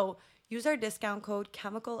chat. So use our discount code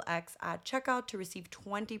ChemicalX at checkout to receive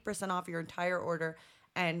 20% off your entire order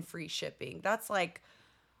and free shipping. That's like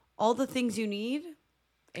all the things you need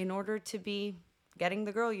in order to be getting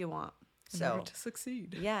the girl you want. In order to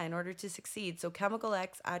succeed. Yeah, in order to succeed. So Chemical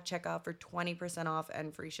X at checkout for 20% off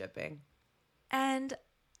and free shipping. And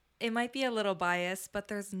it might be a little biased, but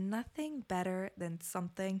there's nothing better than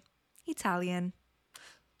something Italian.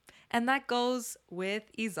 And that goes with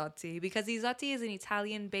Isotti, because Isotti is an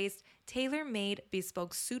Italian-based, tailor-made,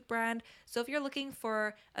 bespoke suit brand. So if you're looking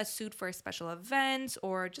for a suit for a special event,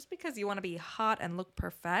 or just because you want to be hot and look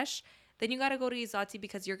profesh, then you got to go to Isotti,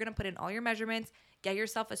 because you're going to put in all your measurements, get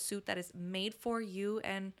yourself a suit that is made for you,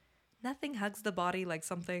 and nothing hugs the body like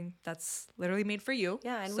something that's literally made for you.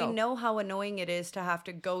 Yeah, and So- we know how annoying it is to have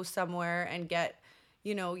to go somewhere and get,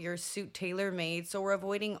 your suit tailor-made. So we're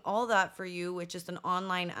avoiding all that for you with just an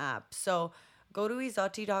online app. So go to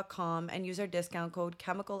Isotti.com and use our discount code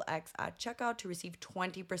ChemicalX at checkout to receive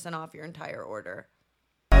 20% off your entire order.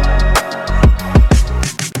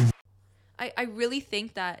 I really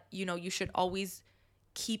think that, you should always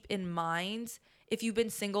keep in mind, if you've been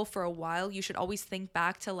single for a while, you should always think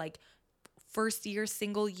back to like first year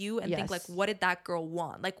single you and think like, Yes. what did that girl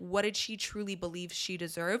want? Like, what did she truly believe she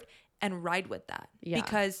deserved? And ride with that. Yeah.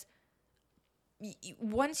 Because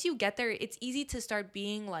once you get there, it's easy to start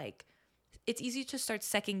being like it's easy to start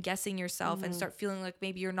second guessing yourself and start feeling like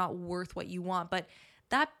maybe you're not worth what you want. But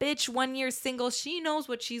that bitch 1 year single, she knows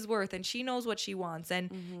what she's worth and she knows what she wants.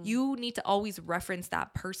 And you need to always reference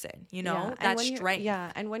that person, you know, that strength.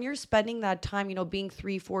 Yeah. And when you're spending that time, you know, being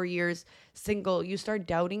 3-4 years single, you start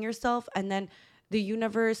doubting yourself. And then the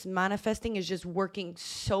universe manifesting is just working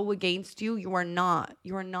so against you. You are not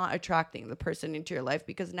attracting the person into your life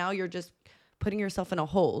because now you're just putting yourself in a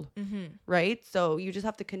hole, right? So you just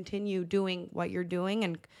have to continue doing what you're doing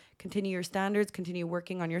and continue your standards, continue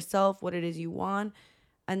working on yourself, what it is you want.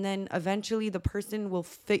 And then eventually the person will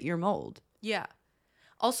fit your mold. Yeah.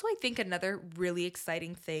 Also, I think another really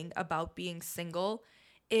exciting thing about being single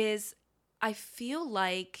is I feel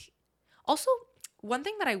like, also one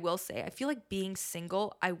thing that I will say, I feel like being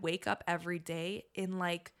single, I wake up every day in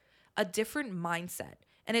like a different mindset.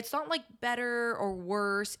 And it's not like better or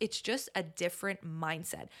worse. It's just a different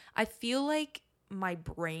mindset. I feel like my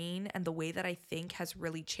brain and the way that I think has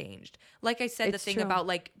really changed. Like I said, the thing about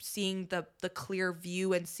like seeing the clear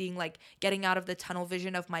view and seeing like getting out of the tunnel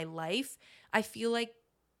vision of my life, I feel like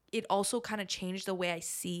it also kind of changed the way I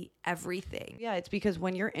see everything. Yeah, it's because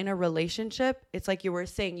when you're in a relationship, it's like you were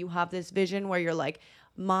saying, you have this vision where you're like,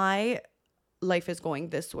 my life is going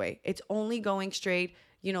this way. It's only going straight.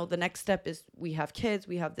 You know, the next step is we have kids,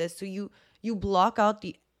 we have this. So you block out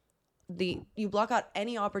you block out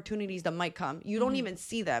any opportunities that might come. You don't even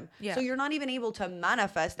see them. Yeah. So you're not even able to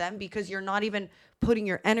manifest them because you're not even putting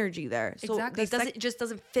your energy there. So exactly. It just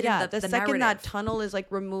doesn't fit in the second narrative. that tunnel is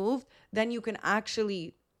like removed, then you can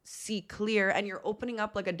actually see clear and you're opening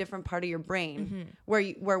up like a different part of your brain where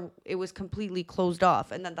it was completely closed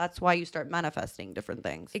off, and then that's why you start manifesting different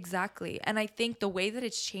things. Exactly. And I think the way that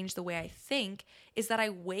it's changed the way I think is that I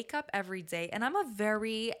wake up every day and I'm a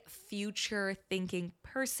very future thinking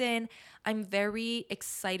person. I'm very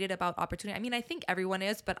excited about opportunity. I mean, I think everyone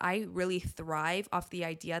is, but I really thrive off the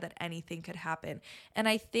idea that anything could happen. And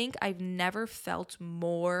I think I've never felt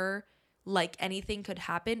more like anything could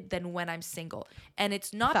happen than when I'm single. And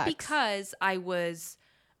it's not Facts. because I was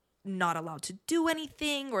not allowed to do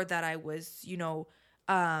anything or that I was, you know,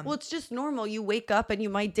 well, it's just normal. You wake up and you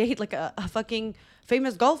might date like a fucking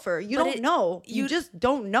famous golfer. You don't know. You just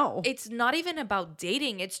don't know. It's not even about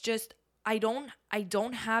dating. It's just I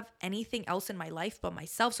don't have anything else in my life but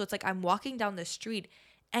myself. So it's like I'm walking down the street.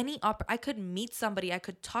 I could meet somebody, I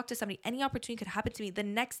could talk to somebody, any opportunity could happen to me. The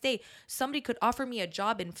next day, somebody could offer me a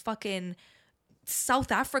job in fucking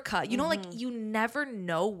South Africa. You know, like you never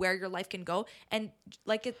know where your life can go. And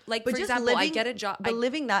like for example, I get a job. But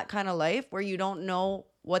living that kind of life where you don't know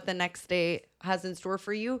what the next day has in store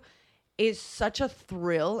for you is such a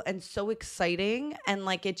thrill and so exciting. And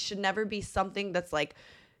like it should never be something that's like,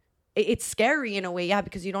 it's scary in a way, yeah,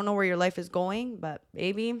 because you don't know where your life is going. But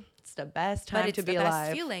baby, it's the best time to be alive. But it's the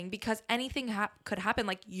best feeling because anything could happen.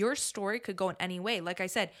 Like your story could go in any way. Like I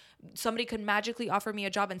said, somebody could magically offer me a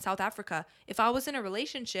job in South Africa. If I was in a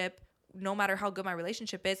relationship, no matter how good my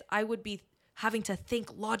relationship is, I would be having to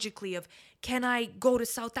think logically of, can I go to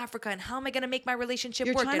South Africa and how am I going to make my relationship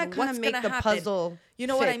work and what's going to happen? Puzzle you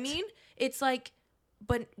know what I mean? It's like,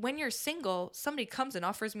 but when you're single, somebody comes and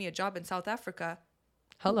offers me a job in South Africa.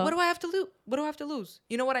 Hello. What do I have to lose? What do I have to lose?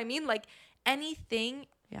 You know what I mean? Like anything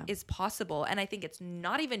is possible. And I think it's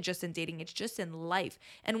not even just in dating, it's just in life.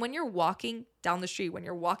 And when you're walking down the street, when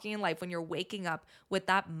you're walking in life, when you're waking up with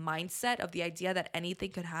that mindset of the idea that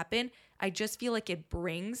anything could happen, I just feel like it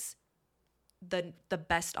brings the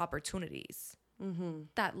best opportunities.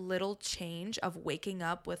 That little change of waking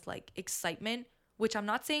up with like excitement, which I'm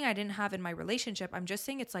not saying I didn't have in my relationship. I'm just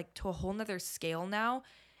saying it's like to a whole nother scale now.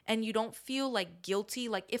 And you don't feel like guilty,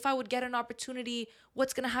 like if I would get an opportunity,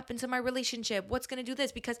 what's going to happen to my relationship? What's going to do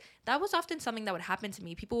this? Because that was often something that would happen to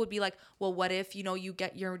me. People would be like, well, what if, you know, you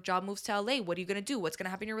get your job moves to LA? What are you going to do? What's going to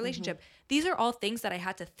happen in your relationship? These are all things that I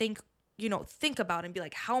had to think about and be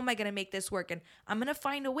like, how am I going to make this work? And I'm going to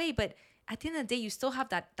find a way. But at the end of the day, you still have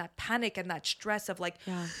that panic and that stress of like,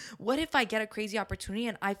 what if I get a crazy opportunity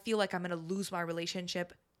and I feel like I'm going to lose my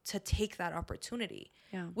relationship to take that opportunity,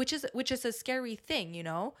 which is a scary thing, you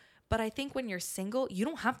know? But I think when you're single, you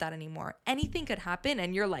don't have that anymore. Anything could happen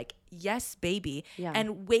and you're like, yes, baby. Yeah.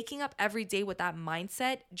 And waking up every day with that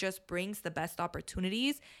mindset just brings the best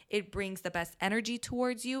opportunities. It brings the best energy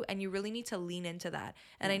towards you. And you really need to lean into that.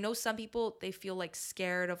 And I know some people, they feel like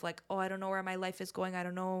scared of like, oh, I don't know where my life is going. I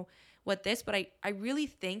don't know what this, but I really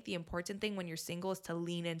think the important thing when you're single is to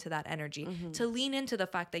lean into that energy, to lean into the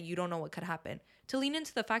fact that you don't know what could happen, to lean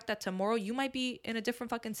into the fact that tomorrow you might be in a different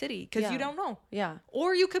fucking city because you don't know. Yeah.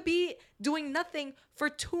 Or you could be doing nothing for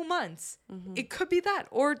 2 months. It could be that.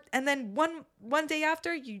 And then one day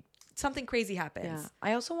after something crazy happens. Yeah.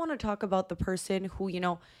 I also want to talk about the person who,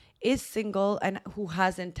 is single and who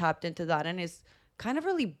hasn't tapped into that and is kind of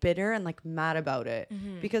really bitter and like mad about it,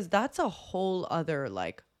 because that's a whole other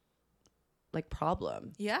like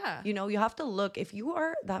problem. Yeah. You have to look, if you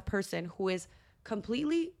are that person who is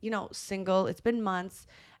completely, single, it's been months,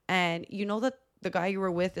 and you know that the guy you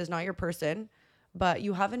were with is not your person, but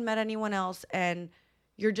you haven't met anyone else, and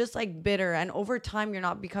you're just like bitter, and over time you're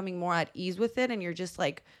not becoming more at ease with it, and you're just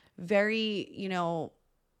like very,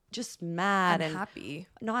 just mad Unhappy.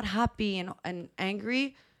 and not happy and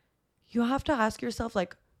angry. You have to ask yourself,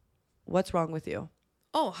 like, what's wrong with you?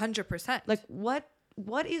 Oh, 100%. Like,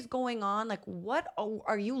 what is going on? Like, what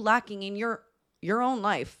are you lacking in your own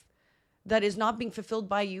life that is not being fulfilled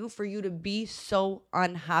by you for you to be so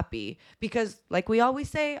unhappy? Because like we always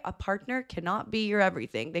say, a partner cannot be your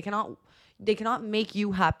everything. They cannot make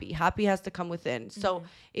you happy. Happy has to come within. So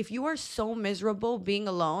if you are so miserable being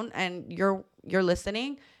alone and you're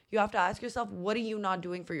listening, you have to ask yourself, what are you not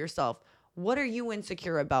doing for yourself? What are you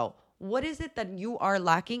insecure about? What is it that you are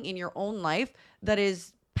lacking in your own life that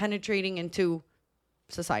is penetrating into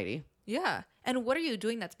society? Yeah. And what are you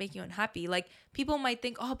doing that's making you unhappy? Like, people might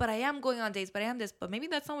think, oh, but I am going on dates, but I am this, but maybe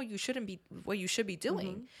that's not what you should be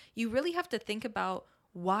doing. You really have to think about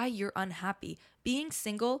why you're unhappy. Being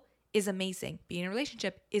single is amazing. Being in a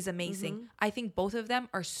relationship is amazing. I think both of them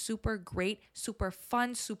are super great, super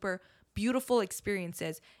fun, super beautiful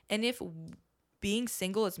experiences. And if being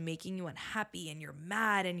single is making you unhappy and you're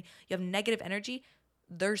mad and you have negative energy,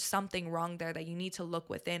 there's something wrong there that you need to look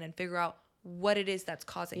within and figure out what it is that's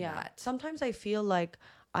causing that. Sometimes I feel like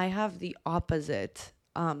I have the opposite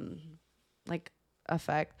like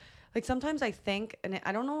effect. Like sometimes I think, and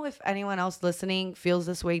I don't know if anyone else listening feels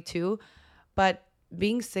this way too, but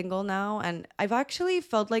being single now, and I've actually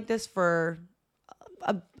felt like this for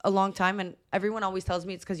a long time, and everyone always tells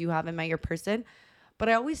me it's because you haven't met your person, but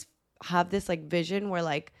I always have this like vision where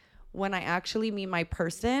like when I actually meet my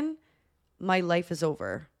person, my life is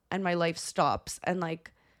over and my life stops, and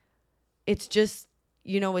like it's just,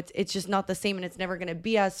 it's just not the same, and it's never going to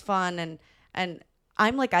be as fun. And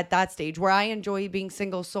I'm like at that stage where I enjoy being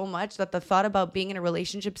single so much that the thought about being in a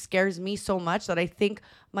relationship scares me so much that I think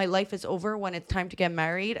my life is over when it's time to get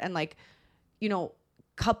married, and like,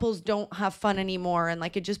 couples don't have fun anymore, and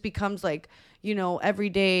like it just becomes like,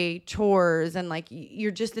 everyday chores, and like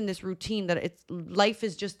you're just in this routine that life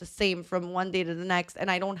is just the same from one day to the next.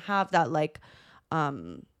 And I don't have that like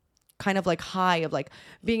kind of like high of like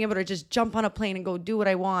being able to just jump on a plane and go do what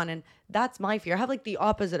I want. And that's my fear. I have like the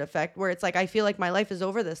opposite effect where it's like I feel like my life is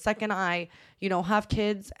over the second I have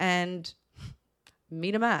kids and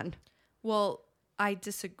meet a man. Well, I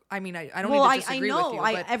disagree. I mean, I don't even disagree with you.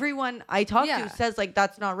 But Everyone I talk to says like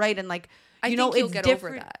that's not right, and like I think you'll it's get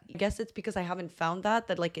different. over that. I guess it's because I haven't found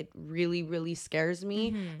that like it really, really scares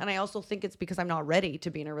me, and I also think it's because I'm not ready to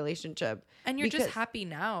be in a relationship. And you're just happy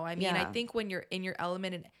now. I mean, I Yeah. think when you're in your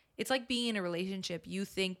element, and it's like being in a relationship, you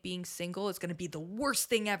think being single is going to be the worst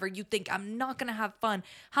thing ever. You think, I'm not going to have fun.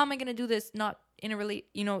 How am I going to do this not in a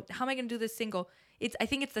how am I going to do this single? I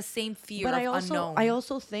think it's the same fear of unknown. I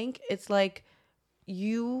also think it's like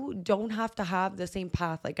you don't have to have the same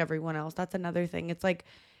path like everyone else. That's another thing. It's like,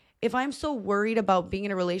 if I'm so worried about being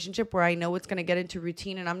in a relationship where I know it's going to get into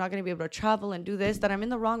routine and I'm not going to be able to travel and do this, then I'm in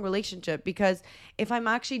the wrong relationship. Because if I'm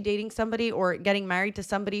actually dating somebody or getting married to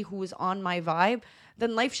somebody who is on my vibe,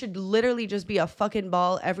 then life should literally just be a fucking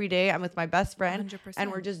ball every day. I'm with my best friend 100%.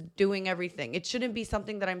 and we're just doing everything. It shouldn't be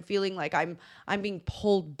something that I'm feeling like I'm being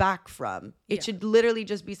pulled back from. It should literally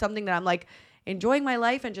just be something that I'm like enjoying my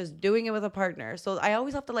life and just doing it with a partner. So I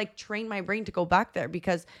always have to like train my brain to go back there,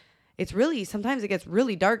 because sometimes it gets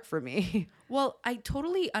really dark for me. Well, I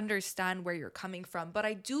totally understand where you're coming from, but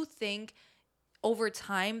I do think over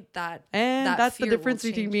time that's the difference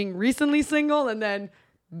between being recently single and then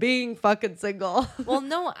being fucking single. Well,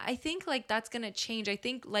 no, I think like that's gonna change. I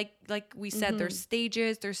think like we said, there's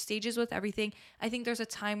stages with everything. I think there's a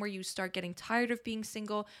time where you start getting tired of being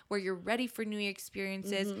single, where you're ready for new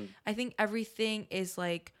experiences. I think everything is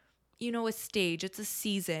like, a stage. It's a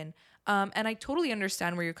season. And I totally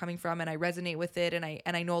understand where you're coming from, and I resonate with it, and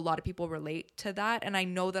I know a lot of people relate to that, and I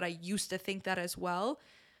know that I used to think that as well.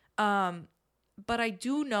 But I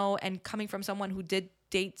do know, and coming from someone who did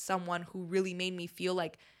date someone who really made me feel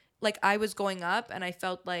like I was going up, and I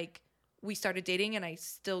felt like we started dating and I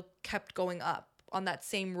still kept going up on that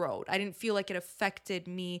same road. I didn't feel like it affected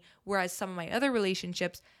me, whereas some of my other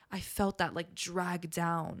relationships, I felt that like drag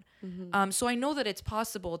down. So I know that it's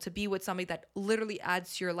possible to be with somebody that literally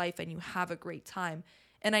adds to your life and you have a great time.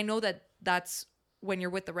 And I know that that's when you're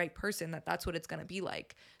with the right person, that's what it's going to be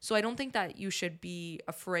like. So I don't think that you should be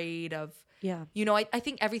afraid of, Yeah. you know, I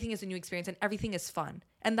think everything is a new experience and everything is fun.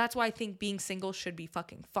 And that's why I think being single should be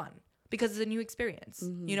fucking fun, because it's a new experience.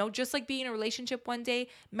 You know, just like being in a relationship one day,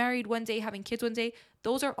 married one day, having kids one day,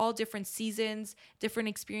 those are all different seasons, different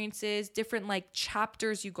experiences, different like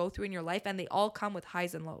chapters you go through in your life, and they all come with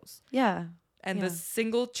highs and lows. Yeah. And Yeah. the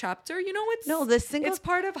single chapter, you know, it's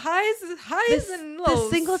part of highs and lows. The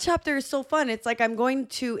single chapter is so fun. It's like I'm going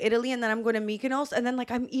to Italy and then I'm going to Mykonos, and then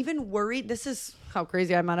like I'm even worried. This is how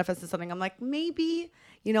crazy I manifested something. I'm like, maybe,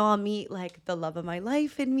 you know, I'll meet like the love of my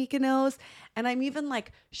life in Mykonos. And I'm even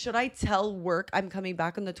like, should I tell work I'm coming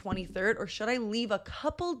back on the 23rd, or should I leave a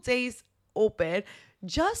couple days open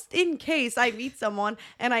just in case I meet someone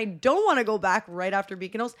and I don't want to go back right after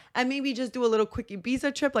Mykonos, and maybe just do a little quick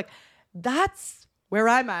Ibiza trip? Like, that's where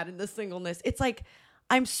I'm at in the singleness. It's like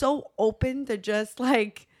I'm so open to just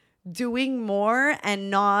like doing more and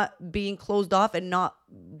not being closed off and not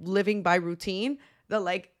living by routine, that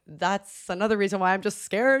like that's another reason why I'm just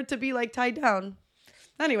scared to be like tied down.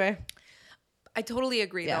 Anyway, I totally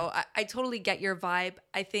agree, Yeah. though. I totally get your vibe.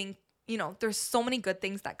 I think, you know, there's so many good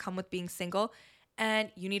things that come with being single,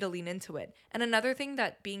 and you need to lean into it. And another thing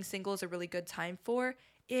that being single is a really good time for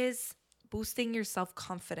is boosting your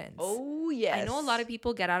self-confidence. oh yes, I know a lot of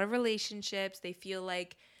people get out of relationships. They feel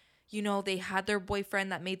like, you know, they had their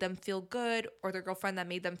boyfriend that made them feel good, or their girlfriend that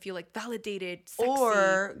made them feel like validated, sexy.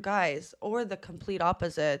 or guys, or the complete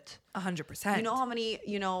opposite. 100%. You know how many,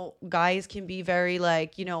 you know, guys can be very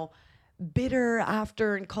like, you know, bitter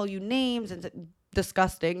after and call you names and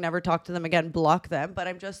disgusting, never talk to them again, block them. But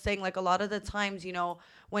I'm just saying, like, a lot of the times, you know,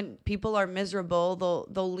 when people are miserable,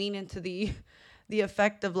 they'll lean into the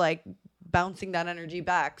effect of like bouncing that energy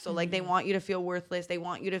back. So like they want you to feel worthless. They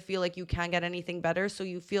want you to feel like you can't get anything better. So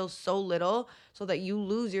you feel so little, so that you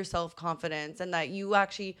lose your self-confidence and that you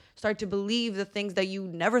actually start to believe the things that you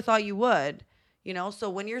never thought you would, you know? So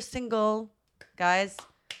when you're single, guys,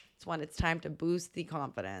 it's when it's time to boost the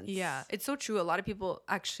confidence. Yeah, it's so true. A lot of people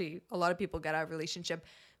get out of relationship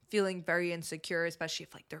feeling very insecure, especially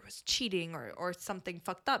if like there was cheating or something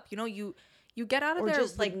fucked up. You know, you get out of Or there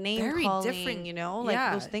just like with name very calling, different, you know, like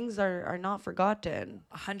yeah, those things are not forgotten.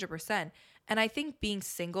 100%. And I think being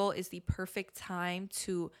single is the perfect time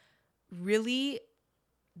to really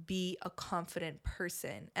be a confident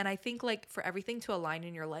person. And I think like for everything to align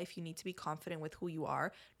in your life, you need to be confident with who you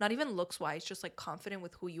are, not even looks wise, just like confident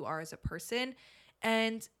with who you are as a person.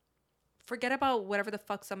 And forget about whatever the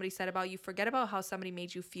fuck somebody said about you. Forget about how somebody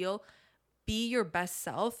made you feel. Be your best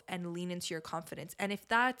self and lean into your confidence. And if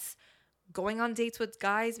that's going on dates with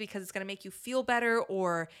guys because it's going to make you feel better,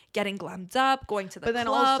 or getting glammed up, going to the But then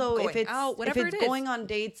club, also going if it's out, whatever if it's it is. going on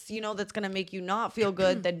dates, you know, that's gonna make you not feel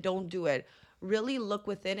good, then don't do it. Really look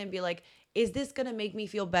within and be like, is this gonna make me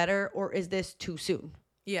feel better, or is this too soon?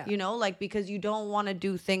 Yeah. You know, like, because you don't want to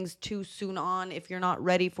do things too soon on if you're not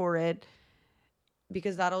ready for it,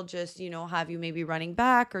 because that'll just, you know, have you maybe running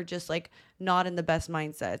back or just like not in the best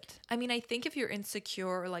mindset. I mean, I think if you're insecure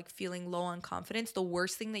or like feeling low on confidence, the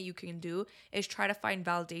worst thing that you can do is try to find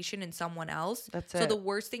validation in someone else. That's So it. the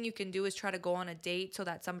worst thing you can do is try to go on a date so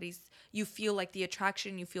that you feel like the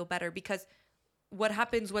attraction, you feel better. Because what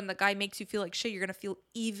happens when the guy makes you feel like shit, you're going to feel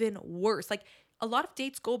even worse. Like, a lot of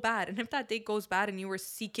dates go bad. And if that date goes bad and you were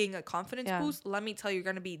seeking a confidence Yeah. boost, let me tell you, you're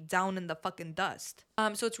going to be down in the fucking dust.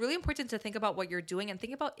 So it's really important to think about what you're doing and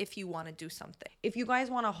think about if you want to do something. If you guys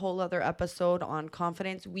want a whole other episode on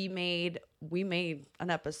confidence, we made an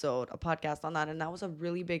episode, a podcast on that, and that was a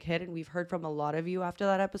really big hit, and we've heard from a lot of you after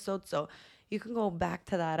that episode. So you can go back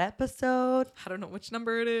to that episode. I don't know which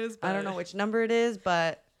number it is. I don't know which number it is,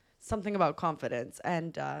 but something about confidence.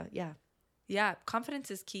 And yeah. Yeah, confidence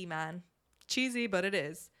is key, man. Cheesy, but it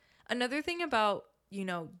is. Another thing about, you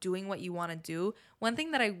know, doing what you want to do, one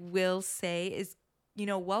thing that I will say is, you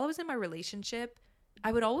know, while I was in my relationship,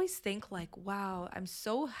 I would always think like, wow, I'm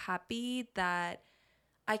so happy that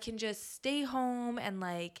I can just stay home and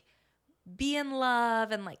like be in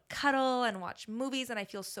love and like cuddle and watch movies, and I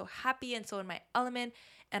feel so happy and so in my element,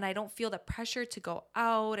 and I don't feel the pressure to go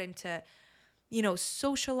out and to, you know,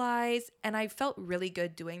 socialize. And I felt really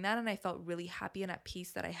good doing that. And I felt really happy and at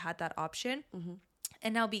peace that I had that option. Mm-hmm.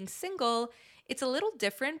 And now being single, it's a little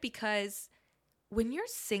different, because when you're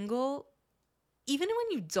single, even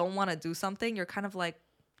when you don't want to do something, you're kind of like,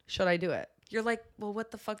 Should I do it? you're like, well,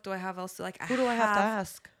 what the fuck do I have else to like? Who do I have to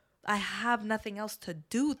ask? I have nothing else to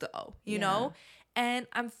do though, you know? And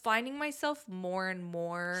I'm finding myself more and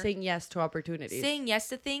more Saying yes to opportunities. saying yes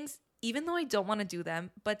to things, even though I don't want to do them,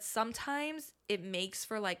 but sometimes it makes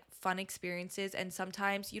for like fun experiences, and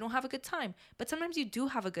sometimes you don't have a good time, but sometimes you do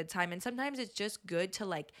have a good time, and sometimes it's just good to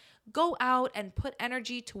like go out and put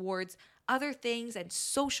energy towards other things and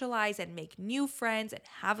socialize and make new friends and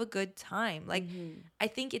have a good time. Like I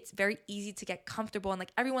think it's very easy to get comfortable, and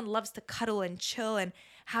like everyone loves to cuddle and chill and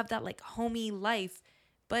have that like homey life,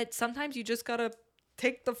 but sometimes you just gotta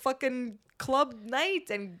take the fucking club night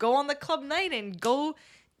and go on the club night and go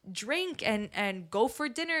drink and go for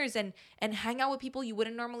dinners and hang out with people you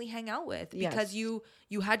wouldn't normally hang out with, because you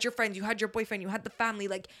had your friends, you had your boyfriend, you had the family.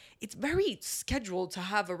 Like it's very scheduled to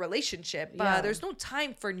have a relationship. There's no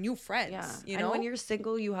time for new friends. You know, and when you're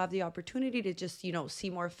single, you have the opportunity to just, you know, see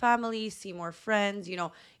more family, see more friends, you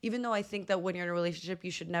know. Even though I think that when you're in a relationship, you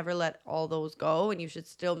should never let all those go and you should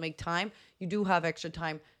still make time, you do have extra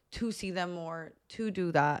time to see them more, to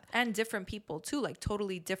do that. And different people too, like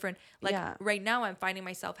totally different. Like right now I'm finding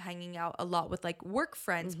myself hanging out a lot with like work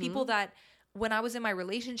friends, people that when I was in my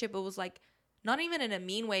relationship, it was like not even in a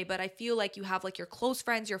mean way, but I feel like you have like your close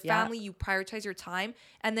friends, your family, you prioritize your time.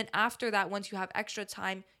 And then after that, once you have extra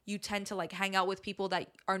time, you tend to like hang out with people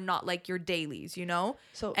that are not like your dailies, you know?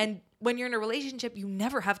 So, and when you're in a relationship, you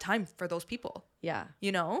never have time for those people. Yeah.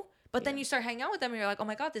 You know? But then you start hanging out with them and you're like, oh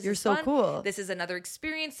my God, you're so fun. Cool. This is another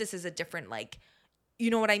experience. This is a different, like, you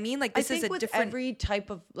know what I mean? Like, this is a with different. Every type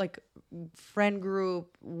of like friend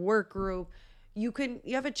group, work group, you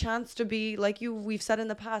have a chance to be like we've said in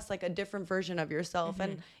the past, like a different version of yourself.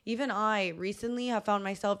 And even I recently have found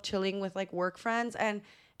myself chilling with like work friends, and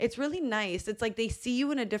it's really nice. It's like they see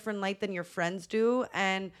you in a different light than your friends do.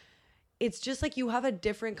 And it's just like you have a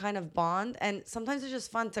different kind of bond, and sometimes it's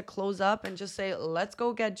just fun to close up and just say, let's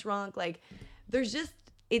go get drunk. Like there's just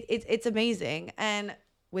it's amazing. And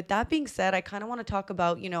with that being said, I kind of want to talk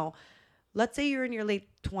about, you know, let's say you're in your late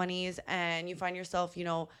 20s and you find yourself, you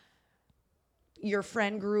know, your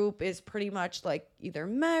friend group is pretty much like either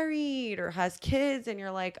married or has kids, and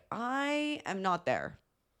you're like, I am not there.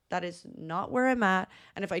 That is not where I'm at.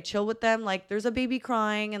 And if I chill with them, like there's a baby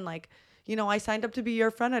crying, and like, you know, I signed up to be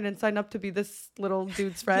your friend. I didn't sign up to be this little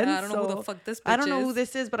dude's friend. I don't know who the fuck this bitch I don't know who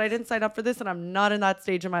this is, but I didn't sign up for this, and I'm not in that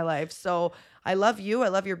stage of my life. So I love you. I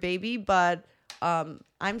love your baby, but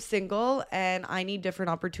I'm single and I need different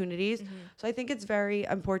opportunities. So I think it's very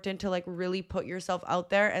important to like really put yourself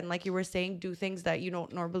out there, and like you were saying, do things that you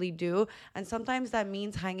don't normally do. And sometimes that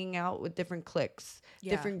means hanging out with different cliques,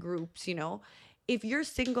 different groups, you know. If you're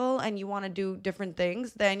single and you want to do different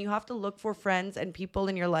things, then you have to look for friends and people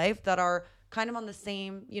in your life that are kind of on the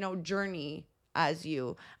same, you know, journey as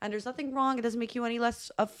you. And there's nothing wrong. It doesn't make you any less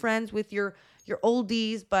of friends with your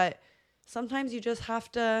oldies, but sometimes you just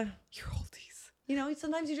have to, Your oldies. you know,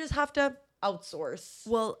 sometimes you just have to outsource.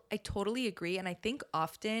 Well, I totally agree. And I think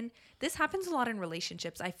often this happens a lot in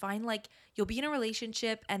relationships. I find like you'll be in a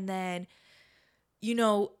relationship and then, you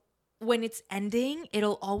know, when it's ending,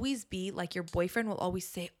 it'll always be like your boyfriend will always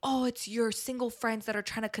say, oh, it's your single friends that are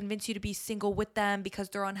trying to convince you to be single with them because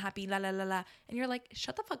they're unhappy, la, la, la, la. And you're like,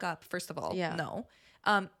 shut the fuck up, first of all. Yeah. No.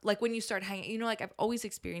 Like when you start hanging, you know, like I've always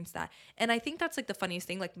experienced that. And I think that's like the funniest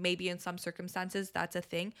thing. Like maybe in some circumstances that's a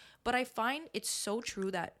thing. But I find it's so true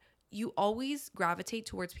that you always gravitate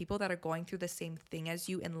towards people that are going through the same thing as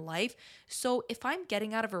you in life. So if I'm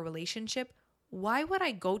getting out of a relationship, why would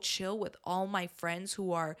I go chill with all my friends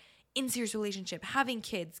who are in serious relationship, having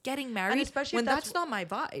kids, getting married, And especially when if that's not my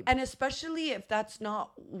vibe? And especially if that's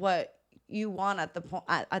not what you want at the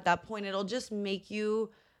at that point, it'll just make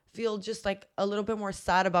you feel just like a little bit more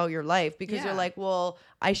sad about your life, because you're like, well,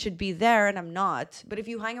 I should be there and I'm not. But if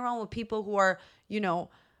you hang around with people who are, you know,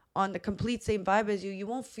 on the complete same vibe as you, you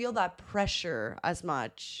won't feel that pressure as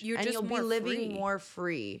much. You're and just you'll more be living free. more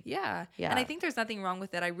free. Yeah. And I think there's nothing wrong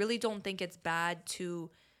with it. I really don't think it's bad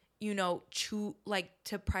to, you know, to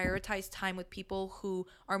prioritize time with people who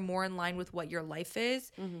are more in line with what your life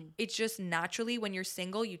is. It's just naturally when you're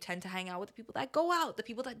single, you tend to hang out with the people that go out, the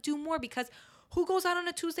people that do more, because who goes out on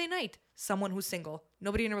a Tuesday night? Someone who's single.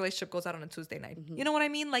 Nobody in a relationship goes out on a Tuesday night. You know what I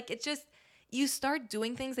mean? Like it's just, you start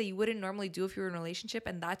doing things that you wouldn't normally do if you were in a relationship,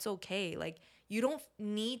 and that's okay. Like you don't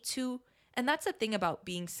need to, and that's the thing about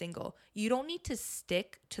being single. You don't need to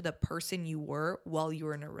stick to the person you were while you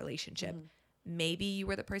were in a relationship. Maybe you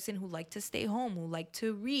were the person who liked to stay home, who liked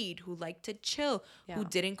to read, who liked to chill, who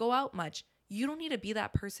didn't go out much. You don't need to be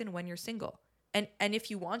that person when you're single. And if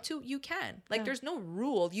you want to, you can. Like there's no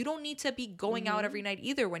rule. You don't need to be going out every night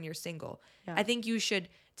either when you're single. I think you should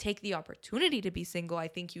take the opportunity to be single. I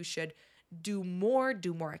think you should do more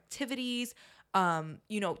activities,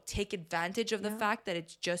 you know, take advantage of the fact that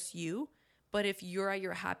it's just you. But if you're at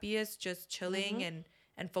your happiest, just chilling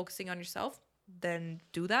and focusing on yourself, then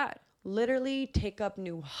do that. literally take up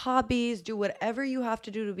new hobbies, do whatever you have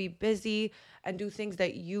to do to be busy and do things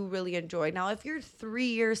that you really enjoy. Now, if you're 3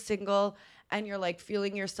 years single and you're like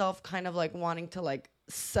feeling yourself kind of like wanting to like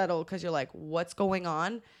settle because you're like, what's going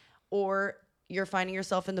on? Or you're finding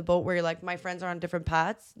yourself in the boat where you're like, my friends are on different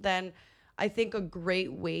paths, then I think a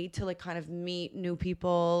great way to like kind of meet new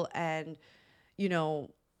people and, you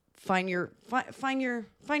know, find your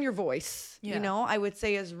voice, Yeah. you know, I would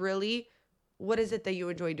say is really, what is it that you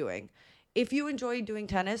enjoy doing? If you enjoy doing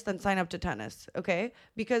tennis, then sign up to tennis, okay?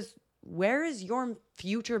 Because where is your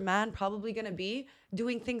future man probably going to be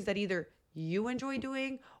doing things that either you enjoy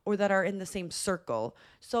doing or that are in the same circle?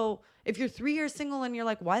 So if you're 3 years single and you're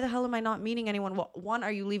like, why the hell am I not meeting anyone? Well, one,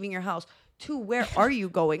 are you leaving your house? Two, where are you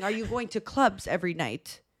going? Are you going to clubs every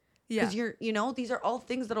night? Yeah. Because you're, you know, these are all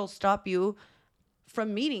things that'll stop you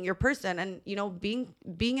from meeting your person. And, you know, being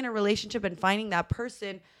in a relationship and finding that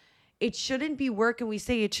person, it shouldn't be work, and we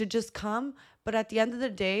say it should just come. But at the end of the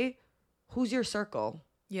day, who's your circle?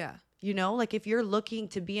 Yeah. You know, like if you're looking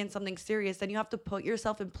to be in something serious, then you have to put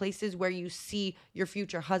yourself in places where you see your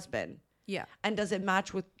future husband. Yeah. And does it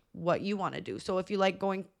match with what you want to do? So if you like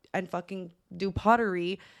going and fucking do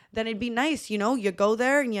pottery, then it'd be nice, you know, you go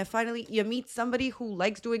there and you meet somebody who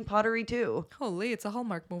likes doing pottery too. Holy, it's a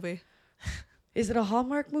Hallmark movie. Is it a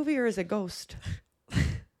Hallmark movie or is it Ghost?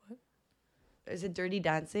 Is it Dirty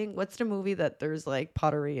Dancing? What's the movie that there's like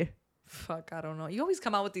pottery? Fuck, I don't know. You always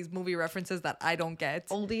come out with these movie references that I don't get.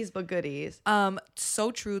 Oldies but goodies.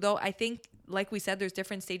 So true though. I think, like we said, there's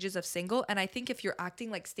different stages of single, and I think if you're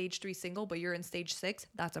acting like stage 3 single but you're in stage 6,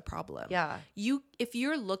 that's a problem. Yeah. If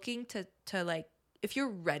you're looking to like, if you're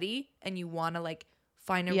ready and you want to like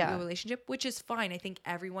find a real relationship, which is fine. I think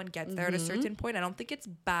everyone gets there at a certain point. I don't think it's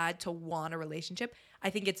bad to want a relationship. I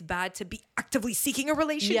think it's bad to be actively seeking a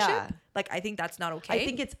relationship. Yeah. Like, I think that's not okay. I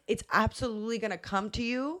think it's absolutely gonna come to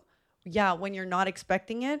you. Yeah, when you're not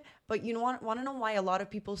expecting it. But you want to know why a lot of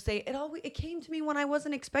people say it came to me when I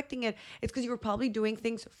wasn't expecting it. It's because you were probably doing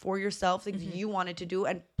things for yourself, things you wanted to do,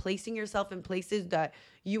 and placing yourself in places that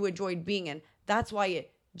you enjoyed being in. That's why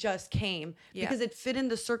it just came. Yeah. Because it fit in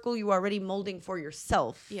the circle you were already molding for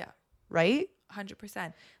yourself. Yeah. Right?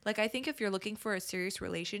 100%. Like, I think if you're looking for a serious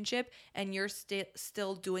relationship and you're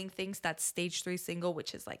still doing things that's stage 3 single,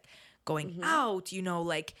 which is like going out, you know,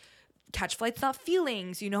 like catch flights, not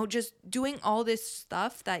feelings, you know, just doing all this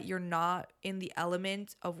stuff that you're not in the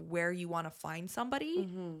element of where you want to find somebody.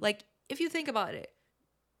 Like, if you think about it,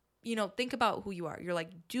 you know, think about who you are. You're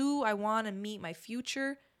like, do I want to meet my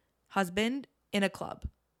future husband in a club?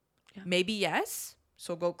 Yeah. Maybe yes,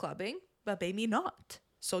 so go clubbing, but maybe not,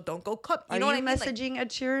 so don't go club. You know what I mean? Messaging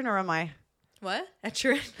Ed Sheeran or am I? What? Ed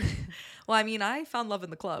Sheeran? Well, I mean, I found love in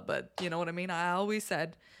the club, but you know what I mean? I always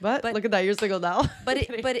said. But look at that, you're single now. But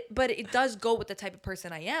it does go with the type of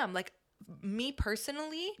person I am. Like, me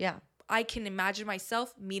personally, yeah. I can imagine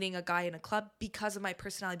myself meeting a guy in a club because of my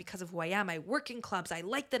personality, because of who I am. I work in clubs. I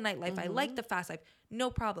like the nightlife. I like the fast life. No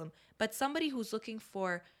problem. But somebody who's looking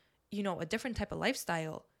for, you know, a different type of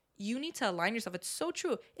lifestyle, you need to align yourself. It's so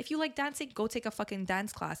true. If you like dancing, go take a fucking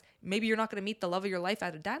dance class. Maybe you're not going to meet the love of your life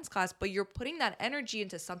at a dance class, but you're putting that energy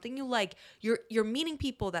into something you like. You're meeting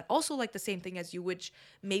people that also like the same thing as you, which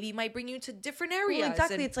maybe might bring you to different areas. Well,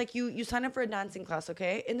 exactly. It's like you sign up for a dancing class,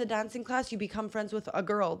 okay? In the dancing class, you become friends with a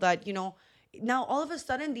girl that, you know, now all of a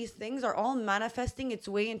sudden these things are all manifesting its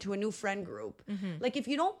way into a new friend group. Like, if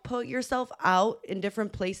you don't put yourself out in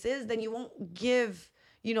different places, then you won't give,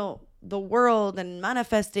 you know, the world and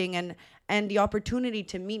manifesting and the opportunity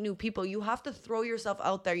to meet new people. You have to throw yourself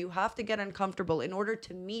out there. You have to get uncomfortable in order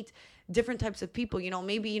to meet different types of people. You know,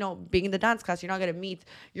 maybe, you know, being in the dance class, you're not going to meet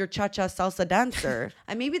your cha-cha salsa dancer.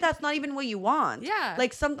 And maybe that's not even what you want. Yeah.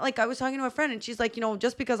 Like I was talking to a friend and she's like, you know,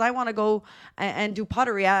 just because I want to go and do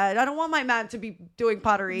pottery, I don't want my man to be doing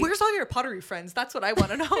pottery. Where's all your pottery friends? That's what I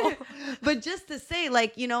want to know. But just to say,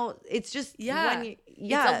 like, you know, it's just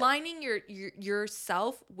it's aligning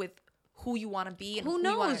yourself with who you want to be and who you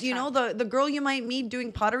wanna knows, you know, the girl you might meet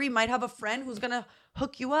doing pottery might have a friend who's gonna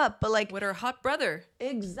hook you up, but like with her hot brother.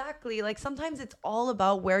 Exactly. Like, sometimes it's all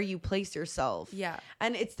about where you place yourself. Yeah.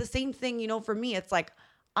 And it's the same thing, you know, for me, it's like,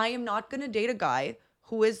 I am not gonna date a guy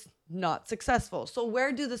who is not successful. So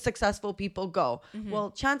where do the successful people go?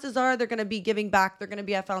 Well, chances are they're gonna be giving back, they're gonna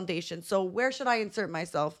be a foundation. So where should I insert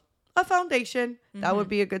myself? A foundation. That would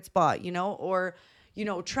be a good spot, you know? Or, you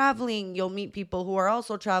know, traveling, you'll meet people who are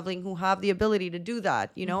also traveling who have the ability to do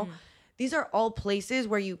that, you know? These are all places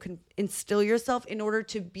where you can instill yourself in order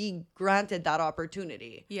to be granted that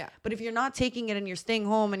opportunity. Yeah. But if you're not taking it and you're staying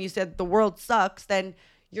home and you said the world sucks, then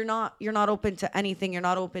you're not open to anything. You're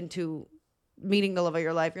not open to meeting the love of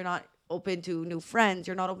your life. You're not open to new friends.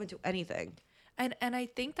 You're not open to anything. And I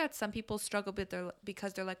think that some people struggle with their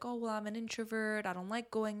because they're like, oh well, I'm an introvert. I don't like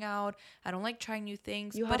going out. I don't like trying new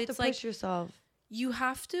things. You but have to it's like push yourself. you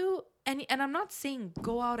have to, and I'm not saying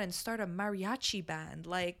go out and start a mariachi band.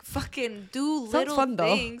 Like fucking do Sounds little fun,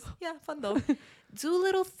 though. things. Yeah, fun though. Do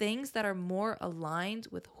little things that are more aligned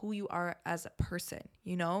with who you are as a person,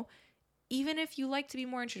 you know? Even if you like to be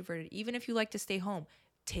more introverted, even if you like to stay home,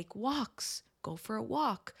 take walks, go for a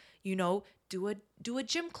walk, you know, do a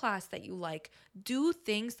gym class that you like. Do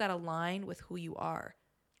things that align with who you are.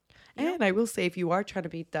 And I will say, if you are trying to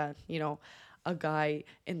meet that, a guy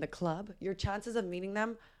in the club, your chances of meeting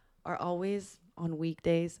them are always on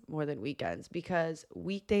weekdays more than weekends, because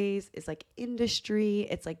weekdays is like industry.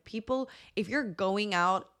 It's like people, if you're going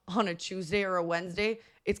out on a Tuesday or a Wednesday,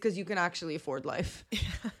 it's because you can actually afford life.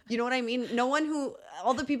 You know what I mean?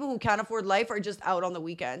 All the people who can't afford life are just out on the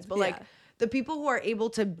weekends. But like Yeah. the people who are able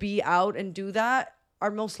to be out and do that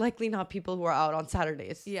are most likely not people who are out on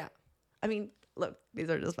Saturdays. Yeah. I mean, look, these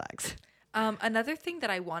are just facts. Another thing that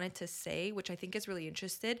I wanted to say, which I think is really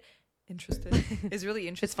interested, is really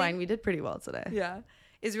interesting. It's fine. We did pretty well today. Yeah.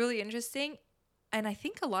 Is really interesting. And I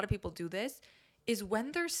think a lot of people do this, is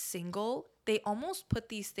when they're single, they almost put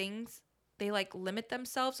these things, they like limit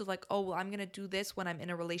themselves of like, oh, well, I'm going to do this when I'm in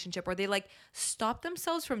a relationship. Or they like stop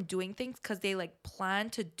themselves from doing things because they like plan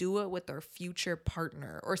to do it with their future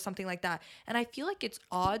partner or something like that. And I feel like it's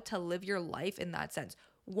odd to live your life in that sense.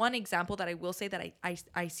 One example that I will say that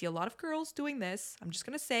I see a lot of girls doing this, I'm just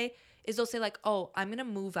going to say, is they'll say like, oh, I'm going to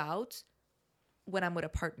move out when I'm with a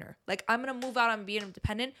partner. Like I'm going to move out, I'm being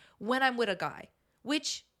independent when I'm with a guy,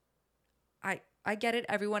 which I get it.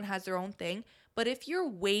 Everyone has their own thing. But if you're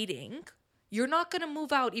waiting, you're not going to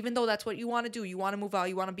move out, even though that's what you want to do. You want to move out.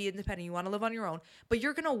 You want to be independent. You want to live on your own. But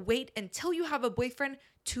you're going to wait until you have a boyfriend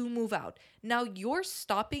to move out. Now you're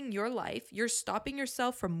stopping your life. You're stopping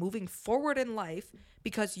yourself from moving forward in life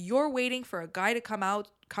because you're waiting for a guy to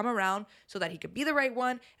come around so that he could be the right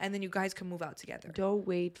one. And then you guys can move out together. Don't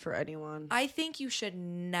wait for anyone. I think you should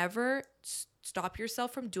never stop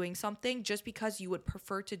yourself from doing something just because you would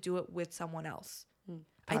prefer to do it with someone else.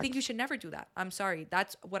 I think you should never do that. I'm sorry.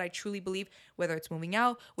 That's what I truly believe, whether it's moving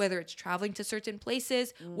out, whether it's traveling to certain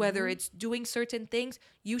places, whether it's doing certain things,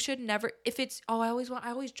 you should never, if it's, oh, I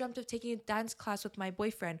always dreamt of taking a dance class with my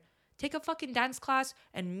boyfriend. Take a fucking dance class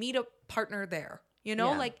and meet a partner there. You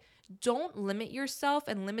know, Yeah. like don't limit yourself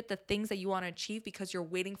and limit the things that you want to achieve because you're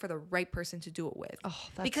waiting for the right person to do it with. Oh,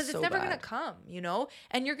 that's because it's so never going to bad. come, you know?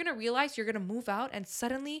 And you're going to realize you're going to move out and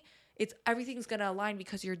suddenly everything's going to align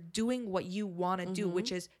because you're doing what you want to do,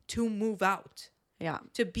 which is to move out, Yeah.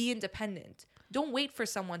 to be independent. Don't wait for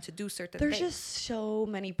someone to do certain There's things. just so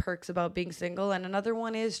many perks about being single. And another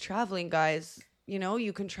one is traveling, guys.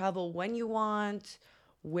 You can travel when you want,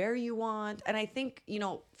 where you want. And I think,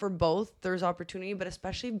 for both, there's opportunity, but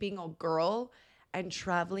especially being a girl and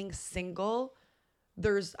traveling single,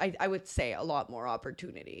 there's, I would say, a lot more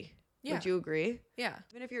opportunity. Yeah. Would you agree? Yeah.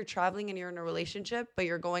 Even if you're traveling and you're in a relationship, but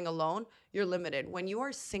you're going alone, you're limited. When you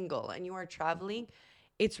are single and you are traveling,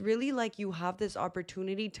 it's really like you have this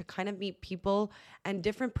opportunity to kind of meet people and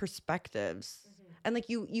different perspectives. And like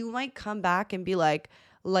you might come back and be like,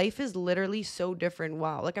 life is literally so different.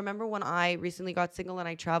 Wow. Like I remember when I recently got single and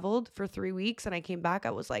I traveled for 3 weeks and I came back,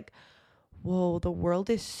 I was like, whoa, the world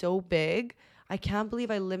is so big. I can't believe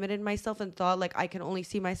I limited myself and thought like I can only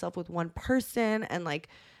see myself with one person and like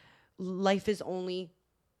life is only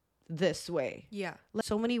this way. Yeah. Like,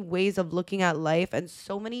 so many ways of looking at life and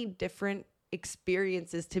so many different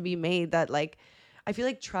experiences to be made that like I feel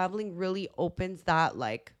like traveling really opens that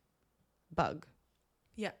like bug.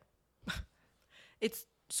 Yeah. It's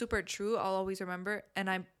super true. I'll always remember. And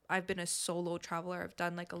I've been a solo traveler. I've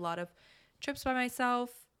done like a lot of trips by myself.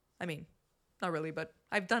 I mean, not really, but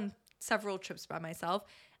I've done several trips by myself.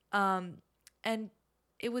 And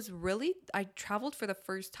it was really, I traveled for the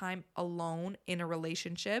first time alone in a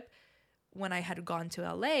relationship when I had gone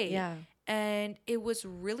to LA. Yeah. And it was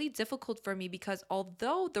really difficult for me because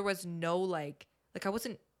although there was no like I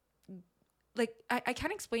wasn't like, I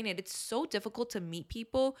can't explain it. It's so difficult to meet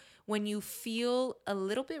people when you feel a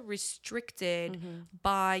little bit restricted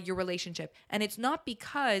by your relationship. And it's not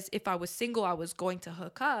because if I was single, I was going to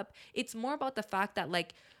hook up. It's more about the fact that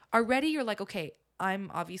like already you're like, okay,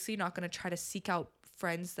 I'm obviously not going to try to seek out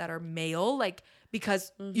friends that are male, like,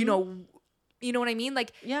 because, You know what I mean?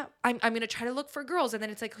 Like, Yeah. I'm going to try to look for girls. And then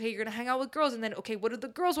it's like, okay, you're going to hang out with girls. And then, okay, what do the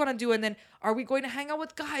girls want to do? And then are we going to hang out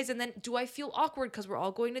with guys? And then do I feel awkward because we're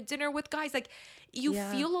all going to dinner with guys? Like, you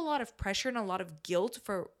Yeah. feel a lot of pressure and a lot of guilt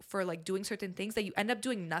for like doing certain things that you end up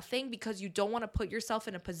doing nothing because you don't want to put yourself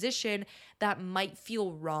in a position that might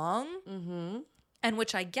feel wrong. Mm-hmm. And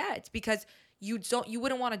which I get, because you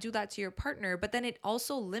wouldn't want to do that to your partner. But then it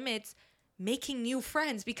also limits making new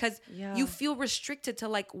friends because Yeah. you feel restricted to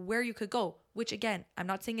like where you could go, which again, I'm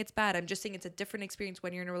not saying it's bad. I'm just saying it's a different experience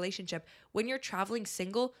when you're in a relationship. When you're traveling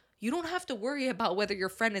single, you don't have to worry about whether your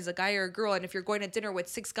friend is a guy or a girl. And if you're going to dinner with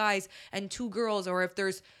 6 guys and 2 girls, or if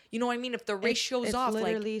there's, you know what I mean? If the ratio's it's off,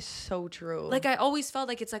 literally so true. like I always felt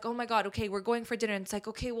like it's like, oh my God, okay, we're going for dinner. And it's like,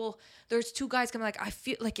 okay, well, there's 2 guys coming. Like, I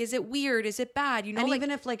feel like, is it weird? Is it bad? You know, and like,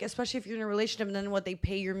 even if like, especially if you're in a relationship and then what they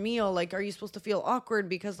pay your meal, like, are you supposed to feel awkward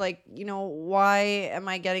because like, you know, why am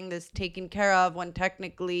I getting this taken care of when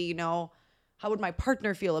technically, you know, how would my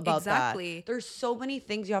partner feel about Exactly. that? There's so many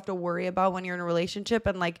things you have to worry about when you're in a relationship.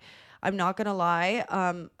 And like, I'm not gonna lie,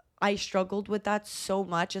 I struggled with that so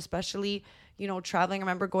much, especially, you know, traveling. I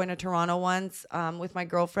remember going to Toronto once with my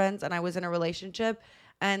girlfriends, and I was in a relationship,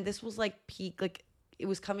 and this was like peak, like it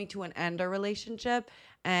was coming to an end, our relationship.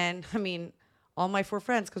 And I mean, all my 4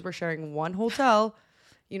 friends, because we're sharing one hotel,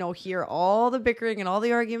 you know, hear all the bickering and all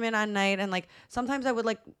the argument at night. And like sometimes I would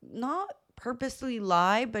like not purposely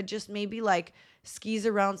lie, but just maybe like skis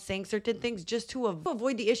around saying certain things just to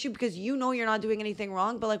avoid the issue, because you know you're not doing anything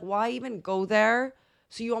wrong, but like why even go there?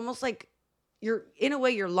 So you almost like, you're in a way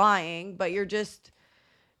you're lying, but you're just,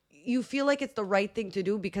 you feel like it's the right thing to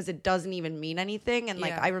do because it doesn't even mean anything. And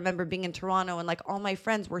like Yeah. I remember being in Toronto and like all my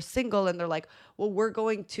friends were single, and they're like, well,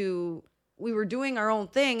 we were doing our own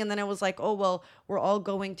thing, and then it was like, oh well, we're all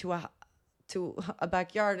going to a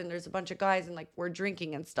backyard and there's a bunch of guys and like we're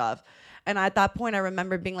drinking and stuff. And at that point I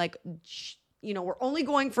remember being like, you know, we're only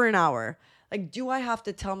going for an hour. Like, do I have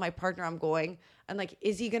to tell my partner I'm going? And like,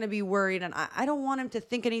 is he going to be worried? And I don't want him to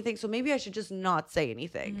think anything. So maybe I should just not say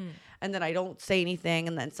anything. And then I don't say anything.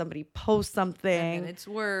 And then somebody posts something. and then it's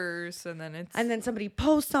worse. And then Somebody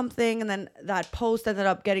posts something, and then that post ended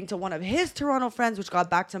up getting to one of his Toronto friends, which got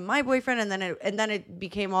back to my boyfriend. And then it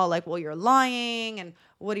became all like, well, you're lying, and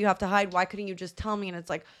what do you have to hide? Why couldn't you just tell me? And it's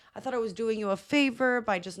like, I thought I was doing you a favor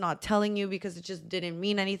by just not telling you because it just didn't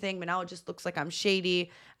mean anything. But now it just looks like I'm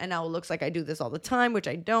shady, and now it looks like I do this all the time, which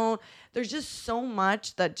I don't. There's just so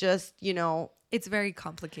much that just, you know, it's very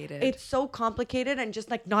complicated. it's so complicated. And just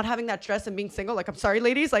like not having that stress and being single, like, I'm sorry,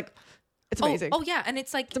 ladies, like, it's amazing. Oh yeah, and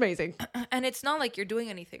it's like, It's amazing. and it's not like you're doing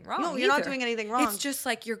anything wrong. No, you're not either. doing anything wrong. It's just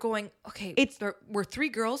like you're going, okay, It's- we're 3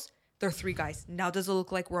 girls, there are 3 guys. Now does it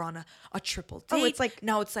look like we're on a triple date? Oh, it's like-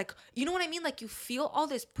 now it's like, you know what I mean? Like you feel all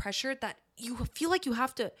this pressure that you feel like you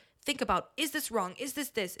have to think about, is this wrong? Is this,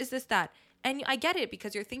 is this that? And I get it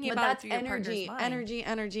because you're thinking But about it that's through your partner's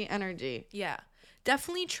mind. energy. Yeah.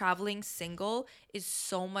 Definitely traveling single is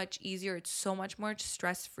so much easier. It's so much more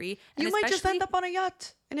stress free. You might just end up on a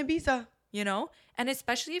yacht in Ibiza. You know, and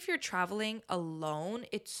especially if you're traveling alone,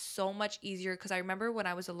 it's so much easier. Because I remember when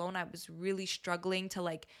I was alone, I was really struggling to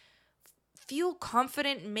like feel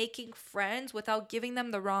confident making friends without giving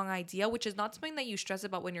them the wrong idea, which is not something that you stress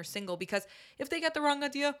about when you're single. Because if they get the wrong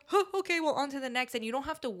idea, okay, well, on to the next. And you don't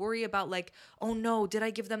have to worry about like, oh no, did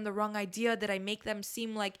I give them the wrong idea? Did I make them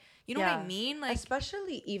seem like, you know what I mean? Like,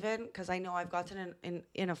 especially even because I know I've gotten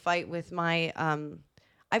in a fight with my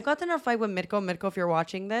I've gotten in a fight with Mirko, if you're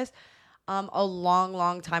watching this, a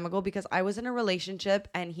long time ago, because I was in a relationship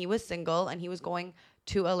and he was single and he was going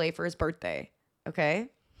to LA for his birthday. Okay.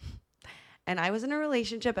 And I was in a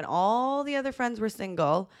relationship and all the other friends were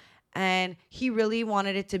single, and he really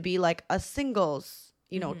wanted it to be like a singles,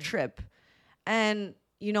 you know, trip. And,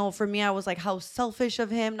 you know, for me, I was like, how selfish of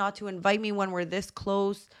him not to invite me when we're this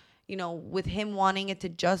close, you know, with him wanting it to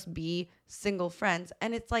just be single friends.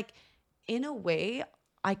 And it's like, in a way,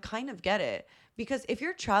 I kind of get it. Because if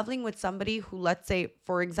you're traveling with somebody who, let's say,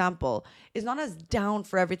 for example, is not as down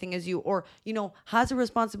for everything as you, or, you know, has a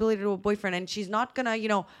responsibility to a boyfriend, and she's not gonna, you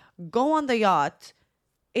know, go on the yacht,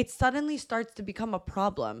 it suddenly starts to become a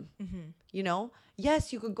problem. You know,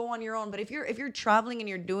 yes, you could go on your own, but if you're traveling and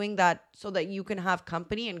you're doing that so that you can have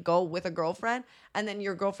company and go with a girlfriend, and then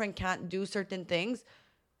your girlfriend can't do certain things,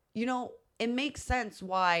 you know, it makes sense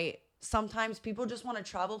why sometimes people just want to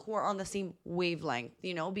travel who are on the same wavelength,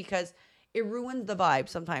 you know, because it ruins the vibe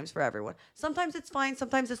sometimes for everyone. Sometimes it's fine.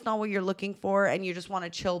 Sometimes it's not what you're looking for, and you just want a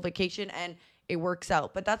chill vacation and it works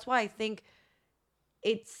out. But that's why I think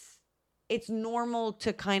it's it's normal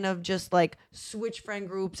to kind of just like switch friend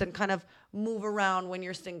groups and kind of move around when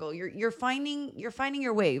you're single. You're finding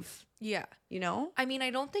your wave, Yeah. you know? I mean, I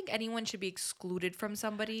don't think anyone should be excluded from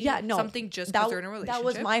somebody. Yeah, no. Something just because they're in a relationship. That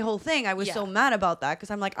was my whole thing. I was Yeah. so mad about that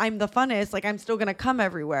because I'm like, I'm the funnest. Like, I'm still going to come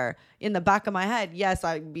everywhere. In the back of my head, yes,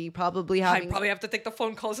 I'd be probably I having... probably have to take the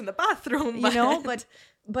phone calls in the bathroom. you know,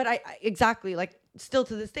 but I exactly, like, still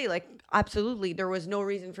to this day, like, absolutely, there was no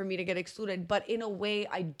reason for me to get excluded. But in a way,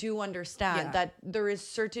 I do understand Yeah. that there is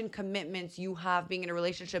certain commitments you have being in a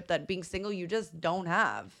relationship that being single, you just don't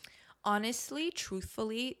have. Honestly,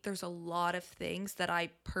 truthfully, there's a lot of things that I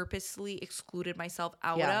purposely excluded myself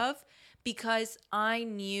out Yeah. of because I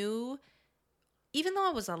knew, even though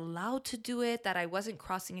I was allowed to do it, that I wasn't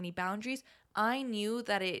crossing any boundaries, I knew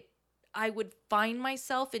that I would find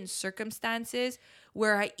myself in circumstances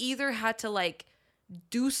where I either had to like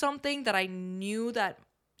do something that I knew that,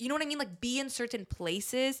 you know what I mean? Like be in certain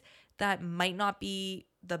places that might not be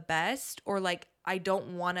the best, or like I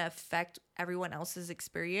don't want to affect everyone else's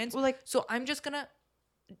experience. Well, like- so I'm just going to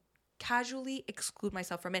casually exclude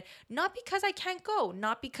myself from it. Not because I can't go,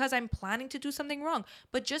 not because I'm planning to do something wrong,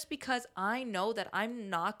 but just because I know that I'm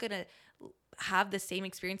not going to have the same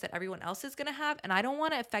experience that everyone else is going to have, and I don't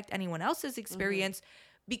want to affect anyone else's experience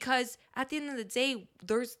because at the end of the day,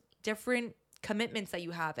 there's different commitments that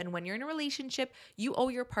you have, and when you're in a relationship, you owe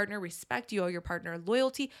your partner respect, you owe your partner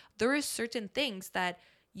loyalty. There is certain things that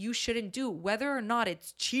you shouldn't do, whether or not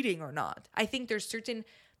it's cheating or not. I think there's certain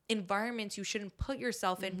environments you shouldn't put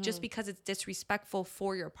yourself in just because it's disrespectful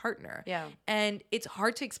for your partner. Yeah. And it's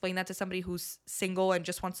hard to explain that to somebody who's single and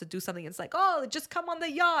just wants to do something. It's like, oh, just come on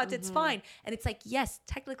the yacht. It's fine. And it's like, yes,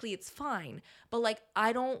 technically it's fine. But like,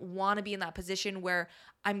 I don't want to be in that position where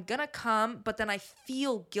I'm going to come, but then I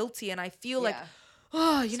feel guilty and I feel like, Yeah.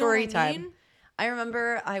 oh, you Story know what I time. mean? I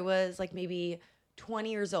remember I was like maybe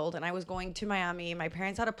 20 years old and I was going to Miami. My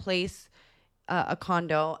parents had a place, a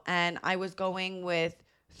condo, and I was going with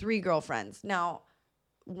 3 girlfriends. Now,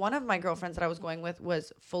 one of my girlfriends that I was going with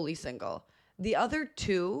was fully single. The other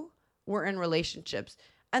 2 were in relationships.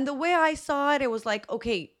 And the way I saw it, it was like,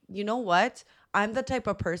 okay, you know what? I'm the type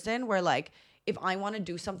of person where like, if I want to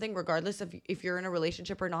do something, regardless of if you're in a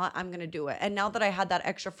relationship or not, I'm going to do it. And now that I had that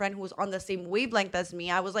extra friend who was on the same wavelength as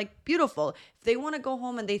me, I was like, beautiful. If they want to go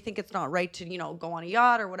home and they think it's not right to, you know, go on a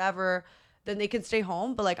yacht or whatever, then they can stay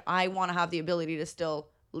home. But like, I want to have the ability to still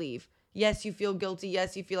leave. Yes, you feel guilty.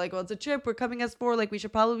 Yes, you feel like, well, it's a trip. We're coming as 4. Like, we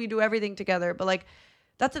should probably do everything together. But like,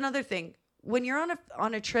 that's another thing. When you're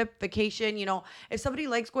on a trip, vacation, you know, if somebody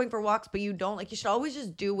likes going for walks, but you don't, like, you should always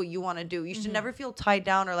just do what you want to do. You should never feel tied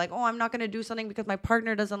down or like, oh, I'm not going to do something because my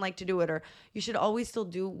partner doesn't like to do it. Or you should always still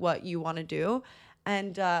do what you want to do.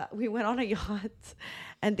 And we went on a yacht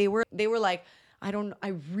and they were like,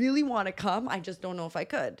 I really want to come. I just don't know if I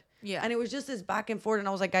could. Yeah. And it was just this back and forth. And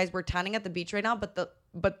I was like, guys, we're tanning at the beach right now, but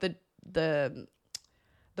the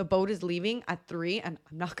boat is leaving at 3, and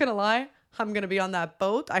I'm not gonna lie, I'm gonna be on that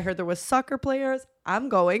boat. I heard there was soccer players. I'm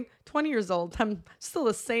going. 20 years old. I'm still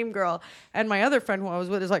the same girl. And my other friend who I was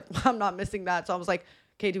with is like, I'm not missing that. So I was like,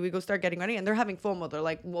 okay, do we go start getting ready? And they're having FOMO. They're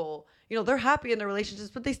like, well, you know, they're happy in their relationships,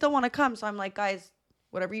 but they still want to come. So I'm like, guys,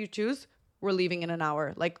 whatever you choose, we're leaving in an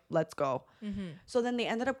hour. Like, let's go. So then they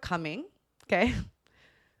ended up coming. Okay.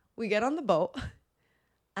 We get on the boat.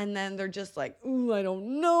 And then they're just like, ooh, I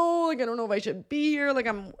don't know. Like, I don't know if I should be here. Like,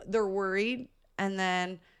 they're worried. And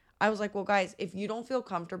then I was like, well, guys, if you don't feel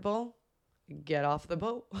comfortable, get off the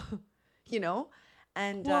boat, you know?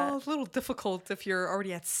 And, Well, it's a little difficult if you're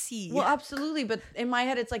already at sea. well, absolutely. But in my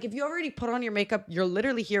head, it's like, if you already put on your makeup, you're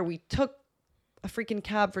literally here. We took a freaking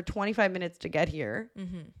cab for 25 minutes to get here.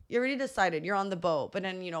 You already decided you're on the boat. But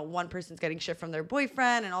then, you know, one person's getting shit from their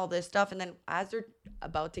boyfriend and all this stuff. And then as they're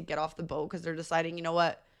about to get off the boat, because they're deciding, you know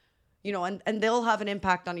what, you know, and they'll have an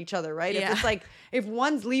impact on each other, right? Yeah. If it's like, if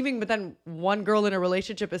one's leaving, but then one girl in a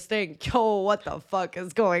relationship is staying, yo, what the fuck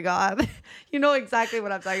is going on? You know exactly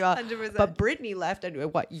what I'm talking about. 100%. But Brittany left,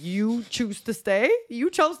 and what, you choose to stay? You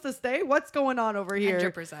chose to stay? What's going on over here?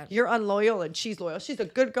 100%. You're unloyal and she's loyal. She's a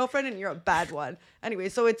good girlfriend and you're a bad one. Anyway,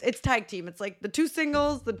 so it's tag team. It's like the 2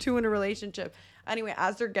 singles, the 2 in a relationship. Anyway,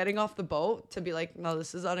 as they're getting off the boat to be like, no,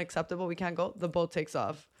 this is unacceptable, we can't go, the boat takes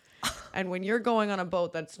off. And when you're going on a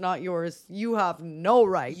boat that's not yours, you have no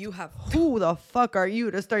right. You have- Who the fuck are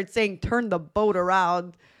you to start saying, turn the boat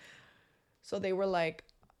around? So they were like,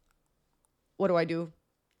 what do I do?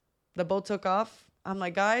 The boat took off. I'm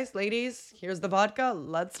like, guys, ladies, here's the vodka.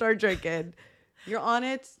 Let's start drinking. You're on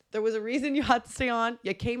it. There was a reason you had to stay on.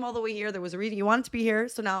 You came all the way here. There was a reason you wanted to be here.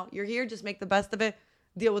 So now you're here. Just make the best of it.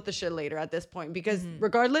 deal with the shit later at this point, because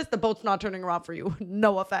regardless, the boat's not turning around for you.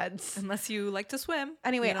 No offense. Unless you like to swim.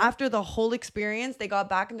 Anyway, you know? after the whole experience, they got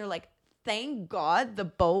back and they're like, thank God the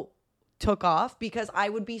boat took off, because I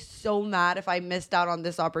would be so mad if I missed out on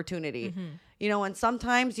this opportunity. You know, and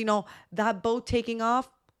sometimes, you know, that boat taking off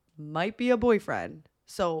might be a boyfriend.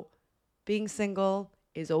 So being single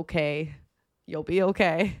is okay. You'll be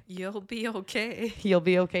okay. You'll be okay. You'll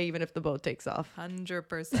be okay even if the boat takes off.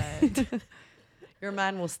 100%. Your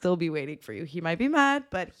man will still be waiting for you. He might be mad,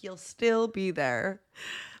 but he'll still be there.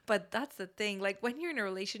 But that's the thing. Like, when you're in a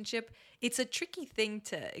relationship, it's a tricky thing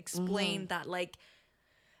to explain that, like,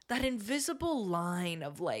 that invisible line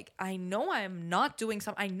of, like, I know I'm not doing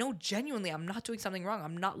something. I know genuinely I'm not doing something wrong.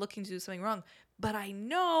 I'm not looking to do something wrong. But I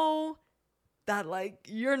know that, like,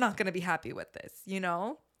 you're not going to be happy with this, you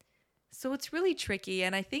know? So it's really tricky.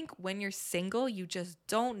 And I think when you're single, you just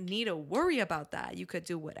don't need to worry about that. You could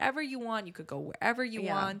do whatever you want. You could go wherever you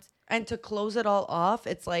want. And to close it all off,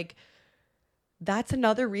 it's like, that's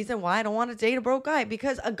another reason why I don't want to date a broke guy,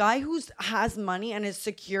 because a guy who has money and is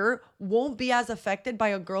secure won't be as affected by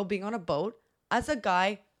a girl being on a boat as a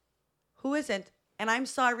guy who isn't. And I'm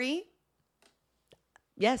sorry.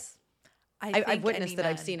 Yes. I've witnessed it.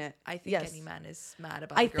 I've seen it. I think any man is mad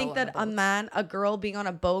about I a girl think that on a girl being on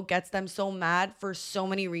a boat gets them so mad for so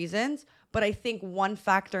many reasons. But I think one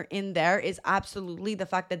factor in there is absolutely the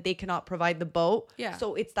fact that they cannot provide the boat. Yeah.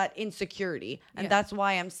 So it's that insecurity. And Yeah. that's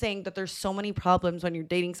why I'm saying that there's so many problems when you're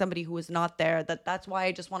dating somebody who is not there. That's why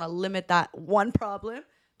I just want to limit that one problem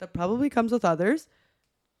that probably comes with others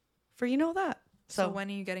for that. So when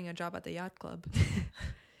are you getting a job at the yacht club?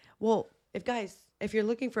 Well, if you're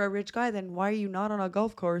looking for a rich guy, then why are you not on a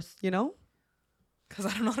golf course, Because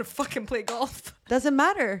I don't know how to fucking play golf. Doesn't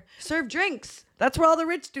matter. Serve drinks. That's where all the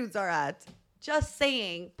rich dudes are at. Just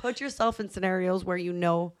saying. Put yourself in scenarios where you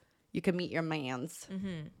can meet your mans.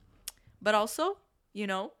 But also,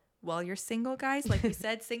 while you're single, guys, like we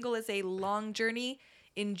said, single is a long journey.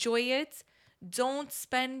 Enjoy it. Don't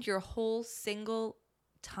spend your whole single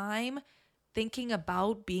time thinking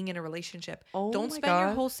about being in a relationship. Don't spend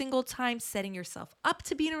your whole single time setting yourself up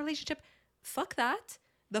to be in a relationship. Fuck that.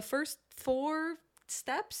 The first 4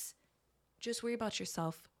 steps, just worry about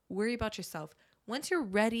yourself. Worry about yourself. Once you're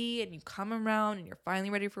ready and you come around and you're finally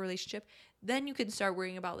ready for a relationship, then you can start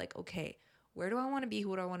worrying about, like, okay, where do I want to be?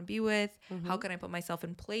 Who do I want to be with? How can I put myself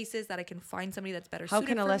in places that I can find somebody that's better How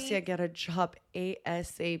suited can for Alessia me? get a job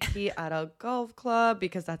ASAP at a golf club?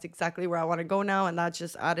 Because that's exactly where I want to go now. And that's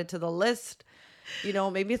just added to the list.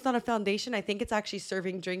 Maybe it's not a foundation. I think it's actually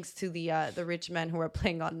serving drinks to the rich men who are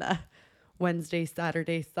playing on Wednesday,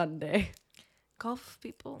 Saturday, Sunday. Golf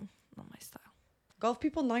people, not my style. Golf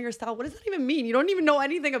people, not your style. What does that even mean? You don't even know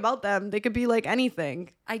anything about them. They could be like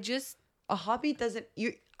anything. A hobby doesn't.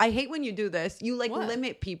 I hate when you do this. You What?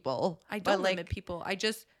 limit people. I don't limit people.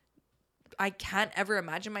 I can't ever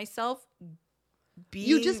imagine myself being.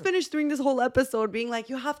 You just finished doing this whole episode being like,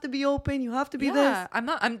 you have to be open. You have to be this.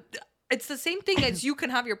 It's the same thing as you can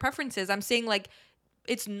have your preferences. I'm saying, like,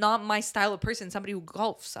 it's not my style of person. Somebody who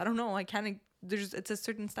golfs. I don't know. I can't. It's a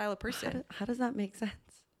certain style of person. How does that make sense?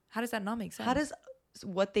 How does that not make sense? How does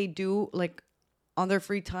what they do, like, on their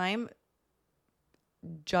free time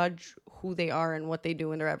judge who they are and what they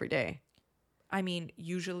do in their everyday? I mean,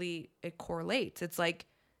 usually it correlates. It's like,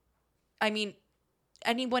 I mean,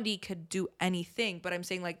 anybody could do anything, but I'm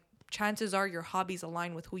saying, like, chances are your hobbies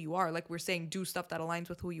align with who you are. Like we're saying, do stuff that aligns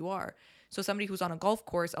with who you are. So somebody who's on a golf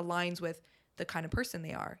course aligns with the kind of person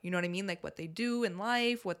they are. You know what I mean? Like what they do in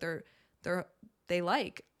life, what they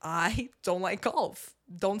like. I don't like golf.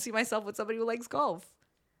 Don't see myself with somebody who likes golf.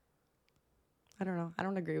 I don't know. I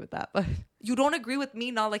don't agree with that, but you don't agree with me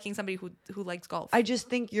not liking somebody who likes golf. I just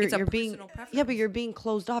think you're being but you're being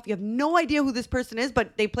closed off. You have no idea who this person is,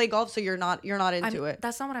 but they play golf, so you're not into it.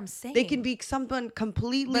 That's not what I'm saying. They can be someone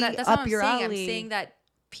completely that's up not what your I'm saying. alley. I'm saying that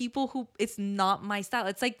people who it's not my style.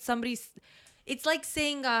 It's like it's like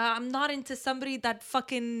saying I'm not into somebody that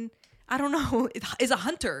fucking I don't know is a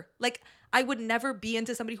hunter. Like I would never be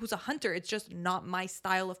into somebody who's a hunter. It's just not my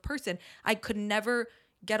style of person. I could never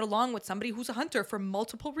get along with somebody who's a hunter for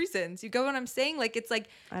multiple reasons. You get what I'm saying? Like it's like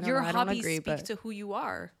your hobbies speak to who you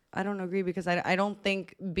are. I don't agree because I don't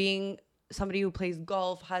think being somebody who plays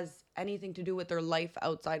golf has anything to do with their life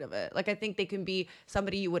outside of it. Like I think they can be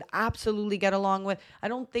somebody you would absolutely get along with. I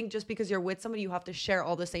don't think just because you're with somebody you have to share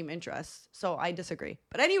all the same interests. So I disagree.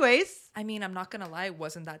 But anyways, I mean, I'm not gonna lie, it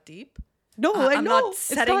wasn't that deep. No, I'm not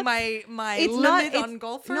setting my limit on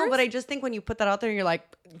golfers. No, but I just think when you put that out there and you're like,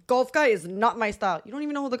 golf guy is not my style. You don't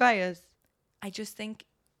even know who the guy is. I just think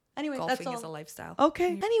Anyway, Golfing that's all. is a lifestyle.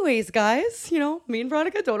 Okay. Anyways, guys, me and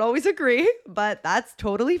Veronica don't always agree, but that's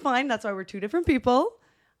totally fine. That's why we're two different people.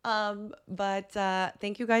 But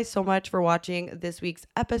thank you guys so much for watching this week's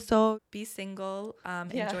episode. Be single.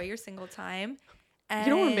 Yeah. Enjoy your single time. And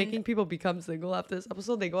You know, we're making people become single after this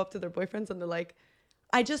episode. They go up to their boyfriends and they're like,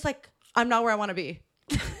 I'm not where I want to be.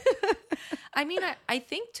 I mean, I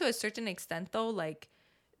think to a certain extent though, like,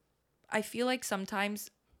 I feel like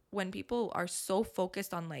sometimes when people are so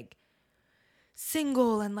focused on like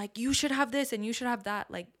single and like you should have this and you should have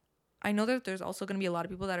that, like, I know that there's also going to be a lot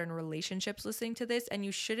of people that are in relationships listening to this, and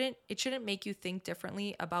it shouldn't make you think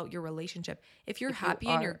differently about your relationship. If you're happy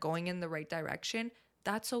and you're going in the right direction,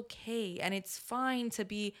 that's okay. And it's fine to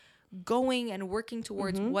be going and working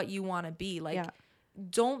towards what you want to be. Like,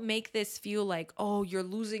 don't make this feel like, oh, you're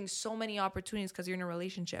losing so many opportunities because you're in a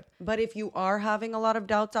relationship. But if you are having a lot of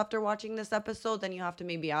doubts after watching this episode, then you have to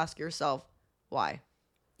maybe ask yourself, why?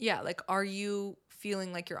 Yeah, like, are you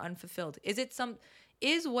feeling like you're unfulfilled?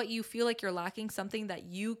 Is what you feel like you're lacking something that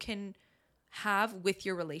you can have with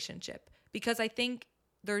your relationship? Because I think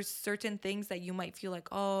there's certain things that you might feel like,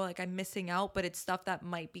 oh, like I'm missing out, but it's stuff that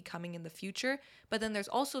might be coming in the future. But then there's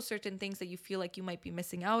also certain things that you feel like you might be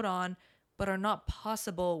missing out on, but are not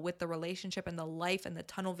possible with the relationship and the life and the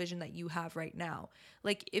tunnel vision that you have right now.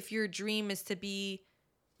 Like, if your dream is to be,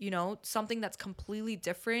 something that's completely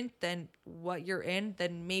different than what you're in,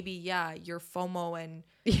 then maybe, you're FOMO and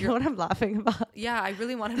You know what I'm laughing about? yeah, I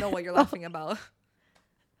really want to know what you're laughing about.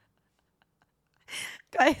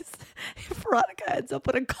 Guys, if Veronica ends up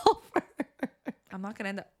with a golfer, I'm not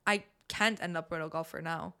going to I can't end up with a golfer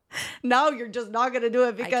now. now you're just not going to do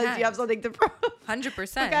it because can't. you have something to prove.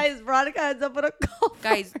 100%. But guys, Veronica ends up with a golfer.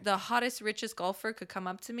 Guys, the hottest, richest golfer could come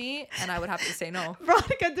up to me and I would have to say no.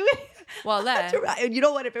 Veronica, do it. Well, And you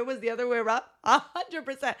know what? If it was the other way around,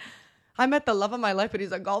 100%. I met the love of my life, but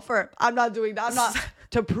he's a golfer. I'm not doing that. I'm not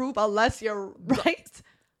to prove unless you're right.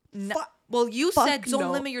 no. Well, you said don't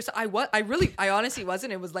no. limit yourself. I honestly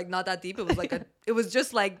wasn't. It was like not that deep. It was like it was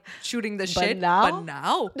just like shooting the shit. now? But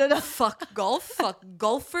now, No. fuck golf, fuck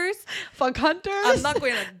golfers. Fuck hunters. I'm not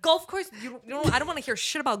going to a golf course. I don't want to hear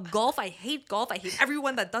shit about golf. I hate golf. I hate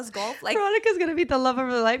everyone that does golf. Like, Veronica's gonna be the love of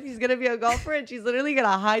her life. She's gonna be a golfer, and she's literally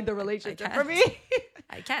gonna hide the relationship from me.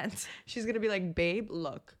 I can't. She's gonna be like, babe,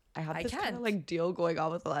 look, I have this kind of can't. like deal going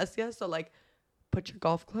on with Alessia, so like, put your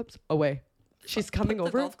golf clubs away. She's coming Put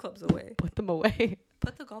over. the golf clubs away. Put them away.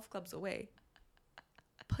 Put the golf clubs away.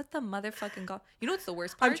 Put the motherfucking golf. You know what's the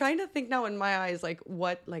worst part? I'm trying to think now in my eyes, like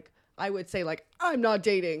what, like I would say, like I'm not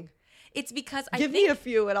dating. It's because Give me a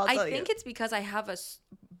few, and I'll tell you. I think it's because I have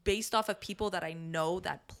based off of people that I know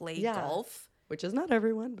that play golf. Which is not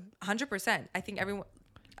everyone, but 100%. I think everyone.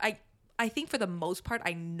 I think for the most part,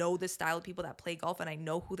 I know the style of people that play golf, and I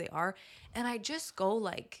know who they are, and I just go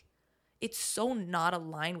like, it's so not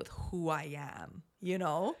aligned with who I am.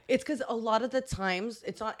 it's because a lot of the times,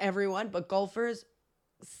 it's not everyone, but golfers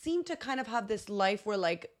seem to kind of have this life where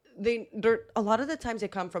like they're a lot of the times they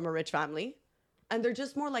come from a rich family, and they're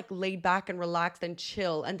just more like laid back and relaxed and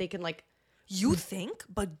chill, and they can like. You think,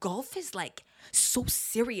 but golf is like so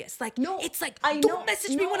serious. Like, No, it's like, I don't know,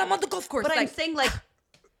 message me when I'm on the golf course. But like, I'm saying like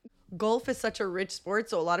golf is such a rich sport,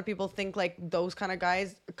 so a lot of people think like those kind of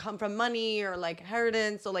guys come from money or like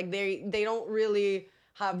inheritance, so like they don't really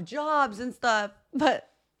have jobs and stuff. But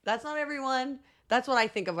that's not everyone. That's what I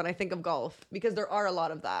think of when I think of golf, because there are a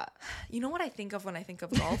lot of that. you know what I think of when I think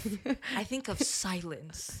of golf? I think of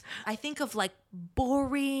silence. I think of like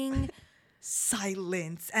boring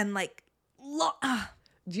silence and like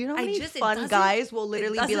Do you know how I many just- it fun doesn't- guys will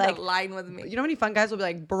literally it be doesn't like, align with me. you know how many fun guys will be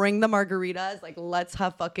like, bring the margaritas, like let's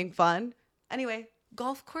have fucking fun. Anyway,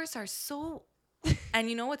 golf course are so. And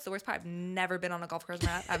you know what's the worst part? I've never been on a golf course,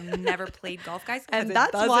 Matt. I've never played golf, guys. And it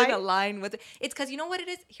that's doesn't why- align with it. It's because you know what it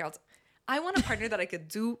is? Here, I want a partner that I could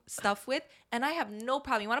do stuff with, and I have no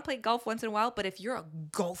problem. You want to play golf once in a while, but if you're a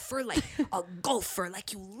golfer,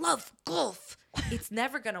 like you love golf, it's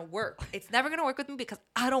never gonna work. It's never gonna work with me because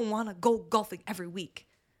I don't want to go golfing every week.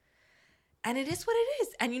 And it is what it is.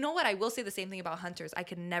 And you know what? I will say the same thing about hunters. I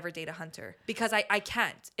could never date a hunter because I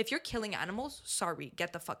can't. If you're killing animals, sorry,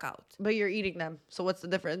 get the fuck out. but you're eating them, so what's the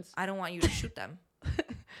difference? I don't want you to shoot them.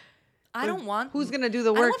 I don't want. Who's gonna do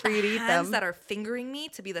the I don't work want for you to the eat hands them? that are fingering me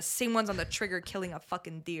to be the same ones on the trigger killing a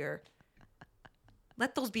fucking deer.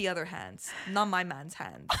 Let those be other hands, not my man's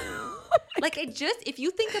hands. Like, it just, if you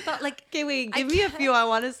think about like, Okay, wait, I give me a can't- few. I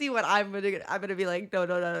want to see what I'm gonna be like.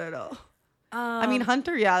 No. I mean,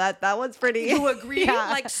 Hunter, yeah, that one's pretty. you agree? Yeah.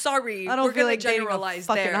 Like, sorry, I don't we're feel gonna like dating a generalize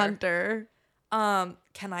fucking there. Hunter. Can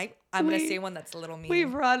I? I'm gonna Wait. say one that's a little mean. Wait,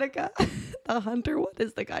 Veronica, the Hunter one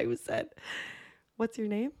is the guy who said, "What's your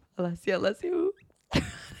name?" Alessio.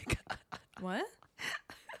 What?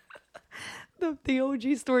 The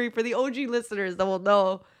OG story for the OG listeners that will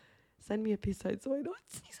know. Send me a peace sign so I know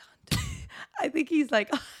it's. He's a hunter. I think he's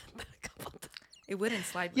like. It wouldn't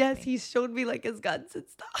slide with Yes, me. he showed me like his guns and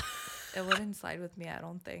stuff. It wouldn't slide with me, I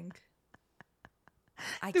don't think.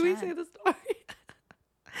 I Did can't. we say the story?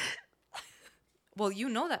 Well, you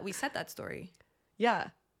know that we said that story. Yeah,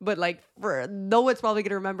 but like for no one's probably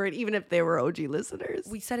gonna remember it, even if they were OG listeners.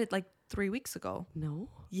 We said it like 3 weeks ago. No,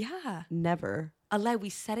 Yeah. never. Ale, we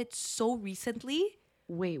said it so recently.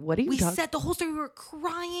 Wait, what are you We talking? said the whole story. We were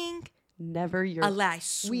crying. Never. Your. Ale, I We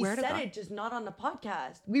swear to said God. it, just not on the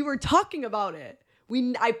podcast. We were talking about it.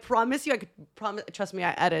 I promise you, I could promise. Trust me,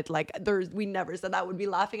 I edit. Like we never said that. Would be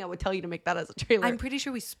laughing. I would tell you to make that as a trailer. I'm pretty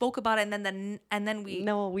sure we spoke about it, and then we.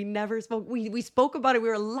 No, we never spoke. We spoke about it. We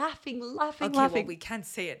were laughing. Okay, laughing. well, we can't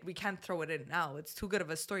say it. We can't throw it in now. It's too good of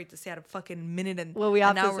a story to say at a fucking minute and Well, we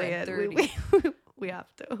have an to hour say and it. 30. We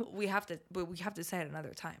have to. We have to, but we have to say it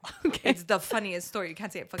another time. Okay. It's the funniest story. You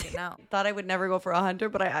can't say it fucking now. Thought I would never go for a hunter,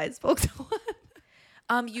 but I spoke to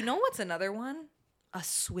one. You know what's another one? A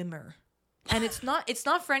swimmer. And it's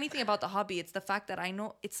not for anything about the hobby. It's the fact that I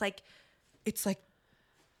know it's the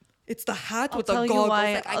hat I'll with the tell you goggles.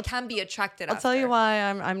 why- Like, I can be attracted. I'll tell you after. why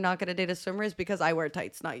I'm not gonna date a swimmer is because I wear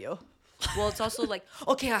tights, not you. Well, it's also like,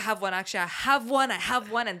 okay, I have one. Actually, I have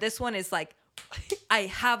one, and this one is like, I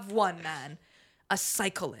have one, man, a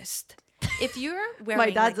cyclist. If you're wearing, My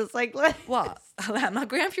dad's like, a cyclist. well, I'm not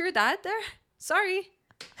going for your dad there. Sorry.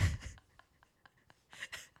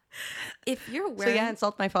 If you're So wearing, yeah,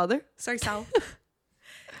 insult my father. sorry, Sal.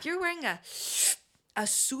 If you're wearing a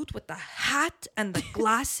suit with the hat and the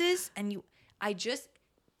glasses, and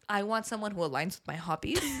I want someone who aligns with my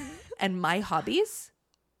hobbies and my hobbies.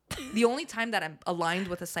 The only time that I'm aligned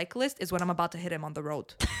with a cyclist is when I'm about to hit him on the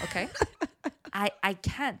road. Okay, I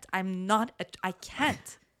can't. I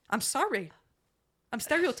can't. I'm sorry. I'm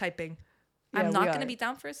stereotyping. Yeah, I'm we not are. gonna be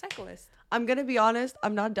down for a cyclist. I'm gonna be honest.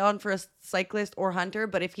 I'm not down for a cyclist or hunter,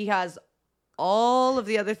 but if he has all of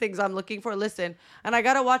the other things I'm looking for, listen. And I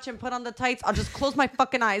gotta watch him put on the tights. I'll just close my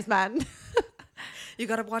fucking eyes, man. You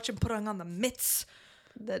gotta watch him putting on the mitts.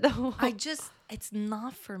 No. It's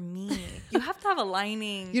not for me. You have to have a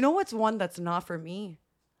lining. You know what's one that's not for me?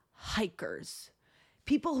 Hikers.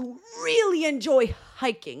 People who really enjoy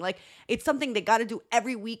hiking. Like it's something they got to do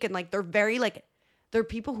every week, and like they're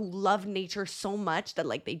people who love nature so much that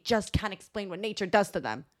like they just can't explain what nature does to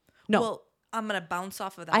them. No. Well, I'm gonna bounce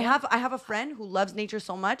off of that. I have a friend who loves nature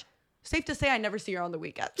so much. Safe to say I never see her on the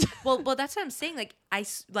weekends. Well, that's what I'm saying.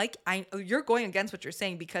 You're going against what you're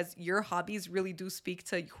saying because your hobbies really do speak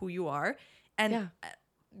to who you are. And Yeah.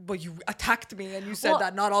 But you attacked me and you said Well-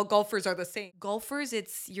 that not all golfers are the same. Golfers,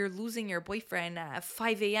 you're losing your boyfriend at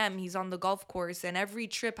 5 a.m. He's on the golf course, and every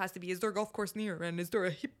trip has to be, is there a golf course near? And is there a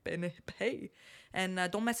hip and a hip hey? And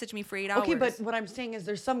don't message me for 8 hours. Okay, but what I'm saying is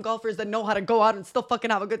there's some golfers that know how to go out and still fucking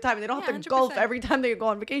have a good time. And they don't Yeah, have to golf 100%. every time they go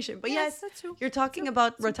on vacation. But Yes, yes, that's true. you're talking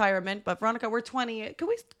about retirement. But Veronica, we're 20. Can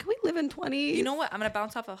we live in 20? You know what? I'm gonna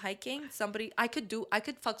bounce off of hiking. I could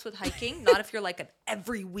fucks with hiking. Not if you're like an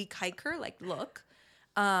every week hiker. Like, look,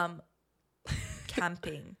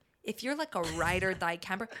 camping. If you're like a ride or die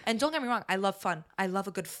camper, and don't get me wrong, I love fun. I love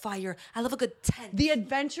a good fire. I love a good tent. the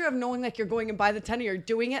adventure of knowing like you're going and buy the tent, or you're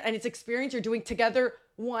doing it, and it's experience you're doing together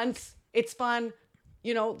once. It's fun.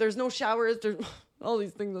 You know, there's no showers. There's all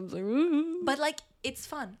these things. I'm saying, ooh. But like, it's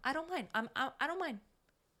fun. I don't mind. I don't mind.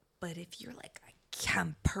 But if you're like a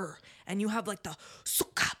camper and you have like the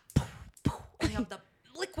suka, poo, poo, and you have the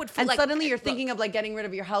liquid food, And like, suddenly you're look, thinking of like getting rid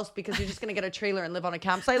of your house because you're just gonna get a trailer and live on a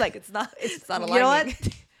campsite. Like it's not you know aligning. what?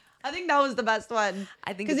 I think that was the best one.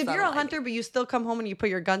 I think because it's if not you're a aligning. hunter but you still come home and you put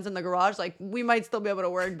your guns in the garage, like we might still be able to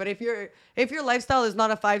work. But if your lifestyle is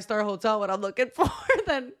not a 5-star hotel, what I'm looking for,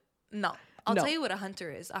 then No. I'll No. tell you what a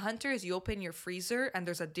hunter is. A hunter is you open your freezer and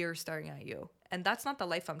there's a deer staring at you. And that's not the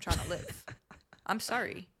life I'm trying to live. I'm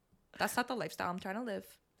sorry. That's not the lifestyle I'm trying to live.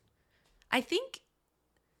 I think,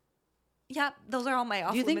 yeah, those are all my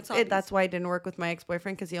off do you think limits. that's why I didn't work with my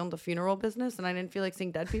ex-boyfriend, because he owned a funeral business and I didn't feel like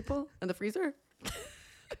seeing dead people in the freezer?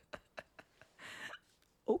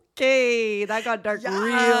 Okay, that got dark real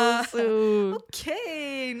Yeah. soon.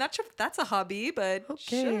 Okay. Not sure if that's a hobby, but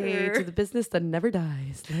Okay, sure. to the business that never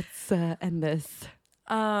dies. Let's end this.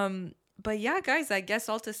 But yeah, guys, I guess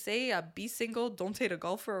all to say, be single, don't date a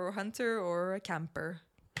golfer or a hunter or a camper.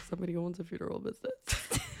 Somebody owns a funeral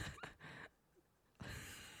business.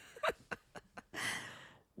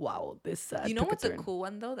 Wow, this You know took what's a turn. cool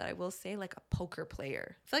one though that I will say? Like a poker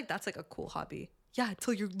player. I feel like that's like a cool hobby. Yeah,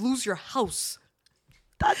 until you lose your house.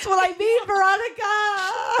 That's what I mean,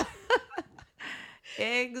 Veronica.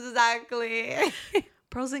 Exactly.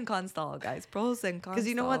 Pros and cons to all, guys. Pros and cons. Because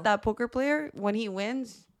you know to what? all. That poker player, when he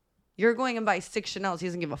wins, you're going and buy 6 Chanels. He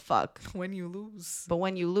doesn't give a fuck. When you lose, But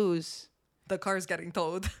when you lose, the car's getting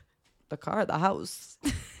towed. the car, the house.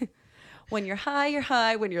 When you're high, you're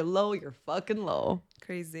high. When you're low, you're fucking low.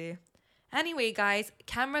 Crazy. Anyway, guys,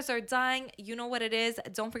 cameras are dying. You know what it is.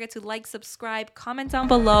 Don't forget to like, subscribe, comment down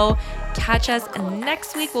below. Catch us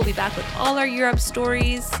next week. We'll be back with all our Europe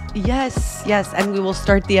stories. Yes, yes. And we will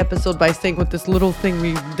start the episode by saying what this little thing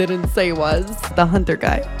we didn't say was the hunter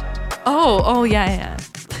guy. Oh, yeah.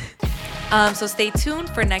 So stay tuned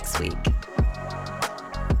for next week.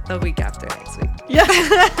 The week after next week.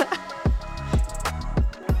 Yeah.